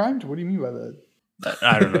 Get hate crimed? What do you mean by that?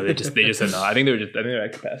 I don't know. They just said no. I think they're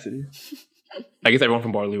at capacity. I guess everyone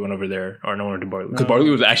from Bar Louie went over there, or no one went to Bar Louie because Bar Louie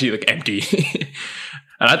was actually like empty.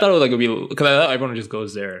 And I thought it was like because I thought everyone just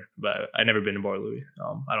goes there, but I never been to Bar Louie.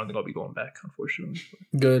 I don't think I'll be going back, unfortunately.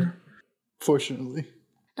 Good. Fortunately.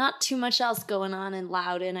 Not too much else going on in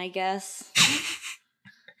Loudon, I guess.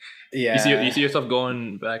 Yeah. You see yourself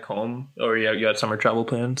going back home, or you got summer travel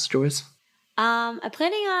plans, Joyce? I'm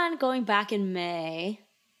planning on going back in May.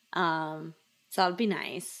 So that would be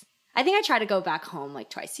nice. I think I try to go back home like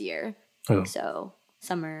twice a year. Oh. So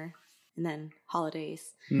summer and then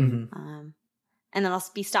holidays. Mm-hmm. And then I'll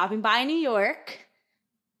be stopping by New York.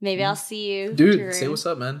 Maybe I'll see you. Dude, Tarun. say what's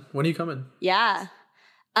up, man. When are you coming? Yeah.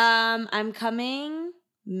 I'm coming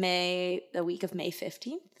the week of May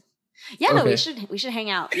 15th. Yeah, no, we should hang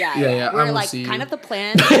out. Yeah. We're like kind of the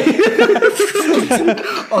plan.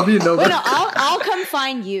 I'll be no. Wait, no, I'll come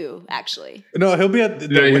find you. Actually, no, he'll be at.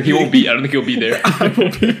 He won't be. I don't think he'll be there. I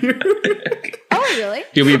won't be here. Oh, really?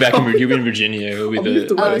 He'll be back in Virginia. He'll be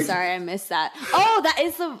the wedding. Sorry, I missed that.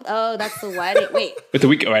 That's the wedding. Wait, it's the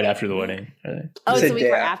week right after the wedding. Right? Oh, it's the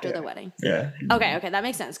week right after the wedding. Yeah. Okay, that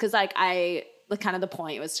makes sense because like kind of the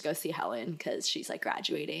point was to go see Helen because she's like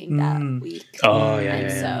graduating that week. Oh yeah. And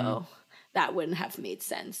so that wouldn't have made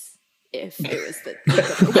sense if it was the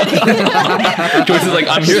wedding. Joyce is like,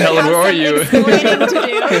 I'm here, Helen. Where are you?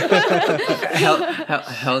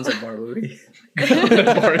 Helen's at Bar Louie.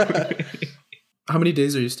 How many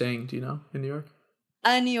days are you staying? Do you know in New York?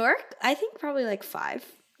 New York, I think probably like 5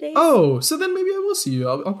 days. Oh, so then maybe I will see you.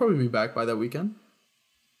 I'll probably be back by that weekend.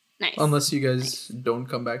 Nice. Unless you guys don't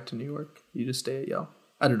come back to New York, you just stay at Yale.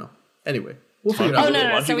 I don't know. Anyway, we'll figure it out. Oh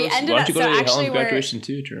no! So we ended up. So actually, graduation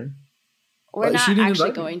too, Jordan. We're not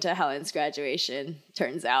actually going to Helen's graduation.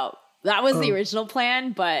 Turns out that was the original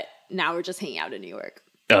plan, but now we're just hanging out in New York.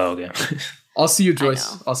 Oh, okay. I'll see you,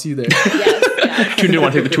 Joyce. I'll see you there. Yes. You didn't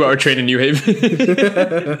want to take the 2-hour train to New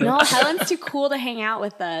Haven. No, Helen's too cool to hang out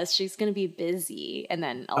with us. She's going to be busy, and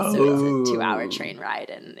then also it's a 2-hour train ride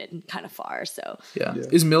and kind of far. So yeah.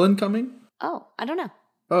 Is Millen coming? Oh, I don't know.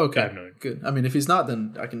 Oh, okay. I have no idea. Good. I mean, if he's not,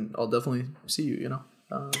 then I'll definitely see you. You know.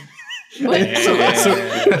 So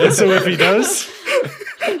if he does.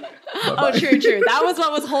 Oh, true. That was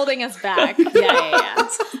what was holding us back. Yeah.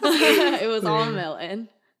 It was all Millen.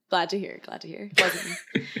 Glad to hear.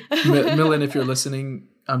 Millen, if you're listening,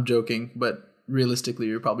 I'm joking, but realistically,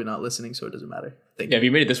 you're probably not listening, so it doesn't matter. Thank you. If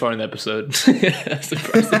you made it this far in the episode, that's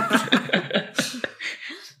impressive.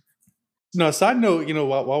 No, side note,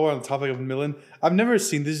 while we're on the topic of Millen, I've never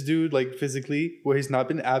seen this dude like physically where he's not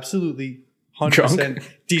been absolutely 100%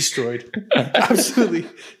 destroyed. Absolutely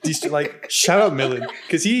destroyed. Like, shout out Millen,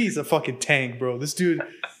 because he's a fucking tank, bro. This dude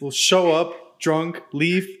will show up drunk,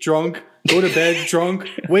 leave drunk, go to bed drunk,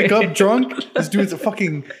 wake up drunk. This dude's a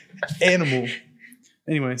fucking animal.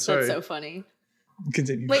 Anyway, sorry. That's so funny.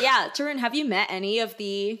 Continue. But yeah, Tarun, have you met any of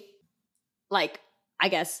the, like, I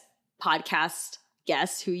guess, podcast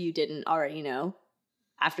guests who you didn't already know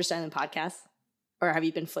after starting the podcast? Or have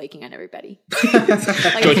you been flaking on everybody?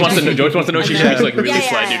 Like, George wants to know if she's like really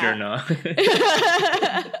sliding or not.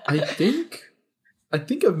 I think I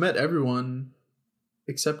think I've met everyone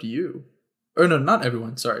except you. Or no, not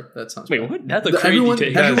everyone. Sorry, that sounds. Wait, bad. what? That's a crazy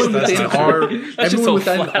take. Everyone That's within not our true. everyone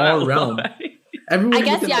within our realm. Everyone I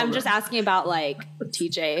guess within our I'm just realm. asking about like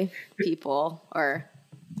TJ people or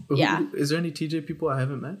yeah. Is there any TJ people I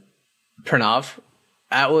haven't met? Pranav,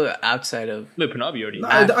 outside of Wait, Pranav, you already. No,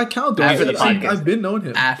 I count those. After the podcast. I've been known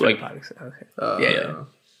him. after Like- the podcast. Okay. Yeah.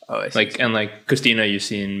 Oh, I see. Like Christina, you've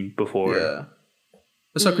seen before. Yeah.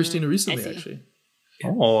 I saw Christina I recently, see. actually.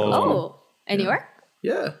 Oh, in New York?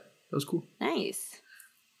 Yeah, that was cool. Nice.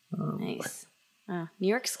 Nice. New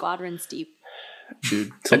York squadron's deep.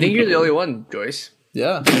 Dude. I think you're the only one, Joyce.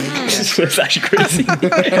 Yeah. It's actually crazy.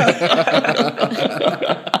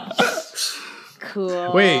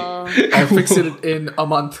 Cool. Wait. I'll fix it in a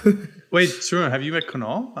month. Wait, Sure, have you met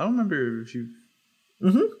Kunal? I don't remember if you.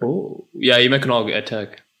 Oh, yeah, you met Kunal at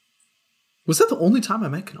Tech. Was that the only time I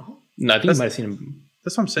met Kunal? No, I think you might have seen him.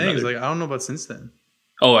 That's what I'm saying. Is Another- like I don't know about since then.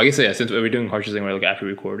 Oh, I guess yeah. Since we're doing Harsh's thing, we're like after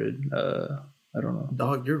we recorded. I don't know.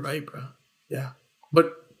 Dog, you're right, bro. Yeah.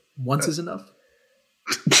 But once is enough.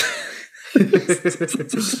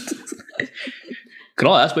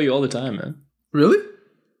 Kunal asks about you all the time, man. Really?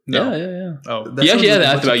 No. Yeah. Oh, That He sounds actually like had a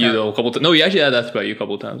asked bunch about of you cat- though a couple times. No, he actually had asked about you a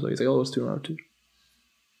couple times. Though. He's like, "Oh, let's do round two."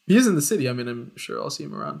 He is in the city. I mean, I'm sure I'll see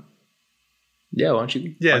him around. Yeah, why don't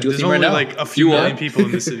you? yeah. why don't you go There's see him only right now? like a few You million are? people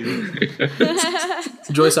in the city.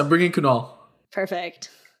 Joyce, I'm bringing Kunal. Perfect.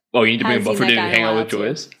 Oh, you need to bring a Haven't buffer seen to that guy in hang a out while, with too.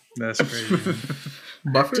 Joyce. That's crazy.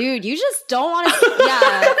 Buffer? Dude, you just don't want to.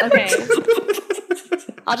 Yeah, okay.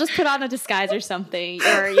 I'll just put on a disguise or something.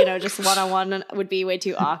 Or, just one-on-one would be way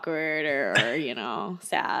too awkward or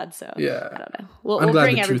sad. So, Yeah. I don't know. We'll I'm glad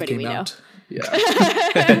bring the truth everybody came we know. out. Yeah.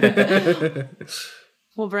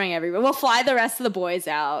 We'll bring everybody. We'll fly the rest of the boys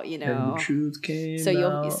out, And the truth came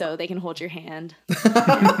so they can hold your hand.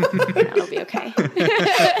 That'll be okay. What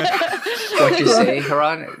you say,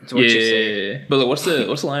 Haran? It's what you say. Yeah. But like, what's the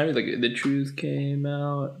line? Like the truth came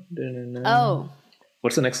out. Oh.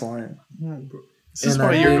 What's the next line? This is And why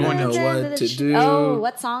I you're didn't going know to. what to do. Oh,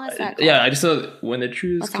 what song is that called? Yeah, I just know when the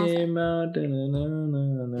truth What song is came out.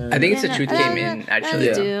 I think it's The Truth Came In, actually.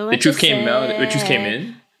 Yeah. The truth came out. The truth came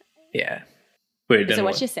in. Yeah. Wait, So then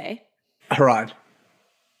what what? you say? Haran.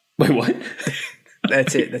 Wait, what?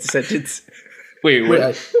 That's it. That's a sentence. Wait, Wait,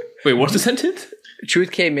 what? Wait, what's the sentence?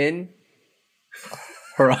 Truth came in.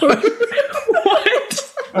 Haran. What?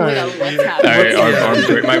 Oh my God, what's All happening? right, arms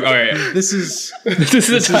break. All right. This is This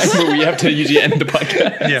is a time where we have to usually end the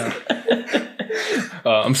podcast. yeah.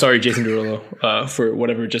 I'm sorry, Jason Derulo, for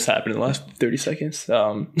whatever just happened in the last 30 seconds.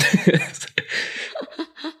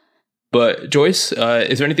 But Joyce,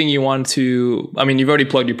 is there anything you want to? I mean, you've already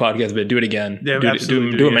plugged your podcast, but do it again. Yeah, do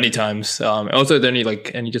absolutely. it many times. Also, are there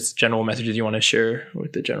any just general messages you want to share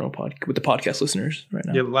with the podcast listeners right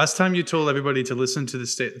now? Yeah. Last time you told everybody to listen to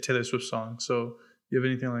the Taylor Swift song. So, you have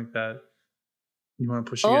anything like that you want to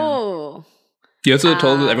push again? Oh. You also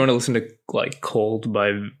told everyone to listen to like "Cold" by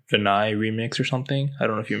Vinay remix or something. I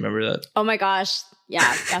don't know if you remember that. Oh my gosh. Yeah,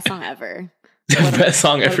 best song ever. The best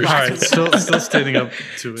song ever. a All right, still standing up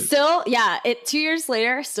to it. Still, yeah, it 2 years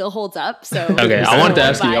later still holds up. So Okay, I wanted to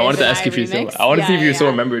ask you. I wanted to ask if you still. remix. I wanted to see if you Yeah, still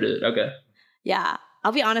yeah. remembered it. Okay. Yeah,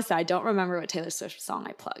 I'll be honest. I don't remember what Taylor Swift song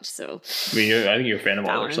I plugged. So I mean, I think you're a fan of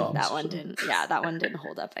all their songs. that one didn't. Yeah, that one didn't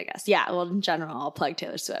hold up. I guess. Yeah. Well, in general, I'll plug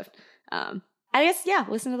Taylor Swift. I guess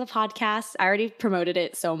listen to the podcast. I already promoted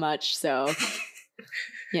it so much, so if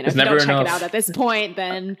you never don't check enough. it out at this point,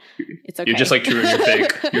 then it's okay. You're just like Tarun. You're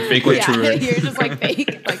fake. You're fake like Tarun. You're just like fake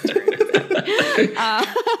like Tarun.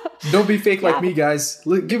 Don't be fake like me, guys.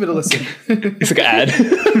 Give it a listen. It's like an ad.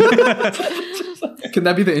 Can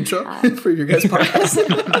that be the intro for your guys' podcast?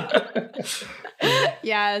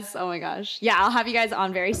 Yes. Oh my gosh. Yeah, I'll have you guys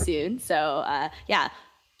on very soon. So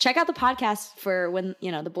check out the podcast for when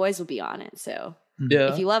the boys will be on it. So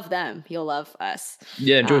Yeah. if you love them, you'll love us.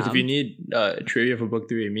 Yeah, and George, if you need trivia for book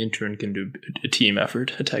 3, me and Tarun can do a team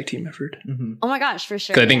effort, a tag team effort. Mm-hmm. Oh my gosh, for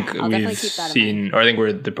sure. 'Cause I think I'll definitely we've keep that in mind. seen, or I think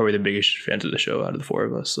we're probably the biggest fans of the show out of the 4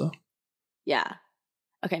 of us. So Yeah.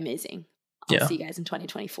 Okay, amazing. I'll Yeah. see you guys in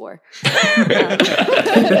 2024.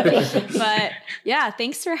 But yeah,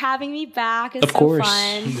 thanks for having me back. It's Of course. so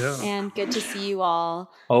fun Yeah. and good to see you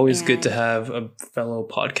all. always good to And- have a fellow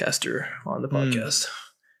podcaster on the podcast.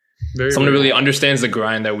 Very, Someone who very really understands the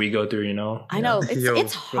grind that we go through. I know it's Yo,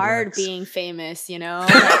 it's hard relax. being famous, Like,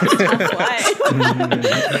 it's tough life.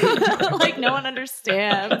 Like no one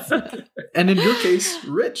understands. And in your case,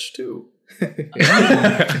 rich too.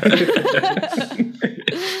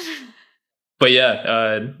 But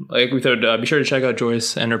yeah, like we said, be sure to check out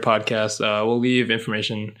Joyce and her podcast. We'll leave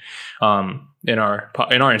information in our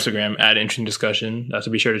Instagram at Interesting Discussion.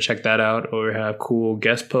 So be sure to check that out. Or we have cool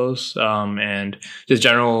guest posts and just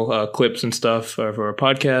general clips and stuff for our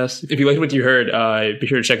podcast. If you liked what you heard, be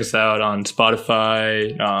sure to check us out on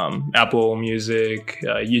Spotify, Apple Music,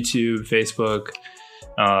 YouTube, Facebook,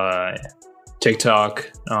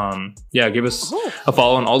 TikTok. Give us a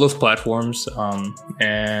follow on all those platforms.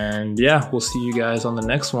 And yeah, we'll see you guys on the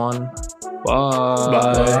next one. Bye.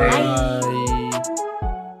 Bye.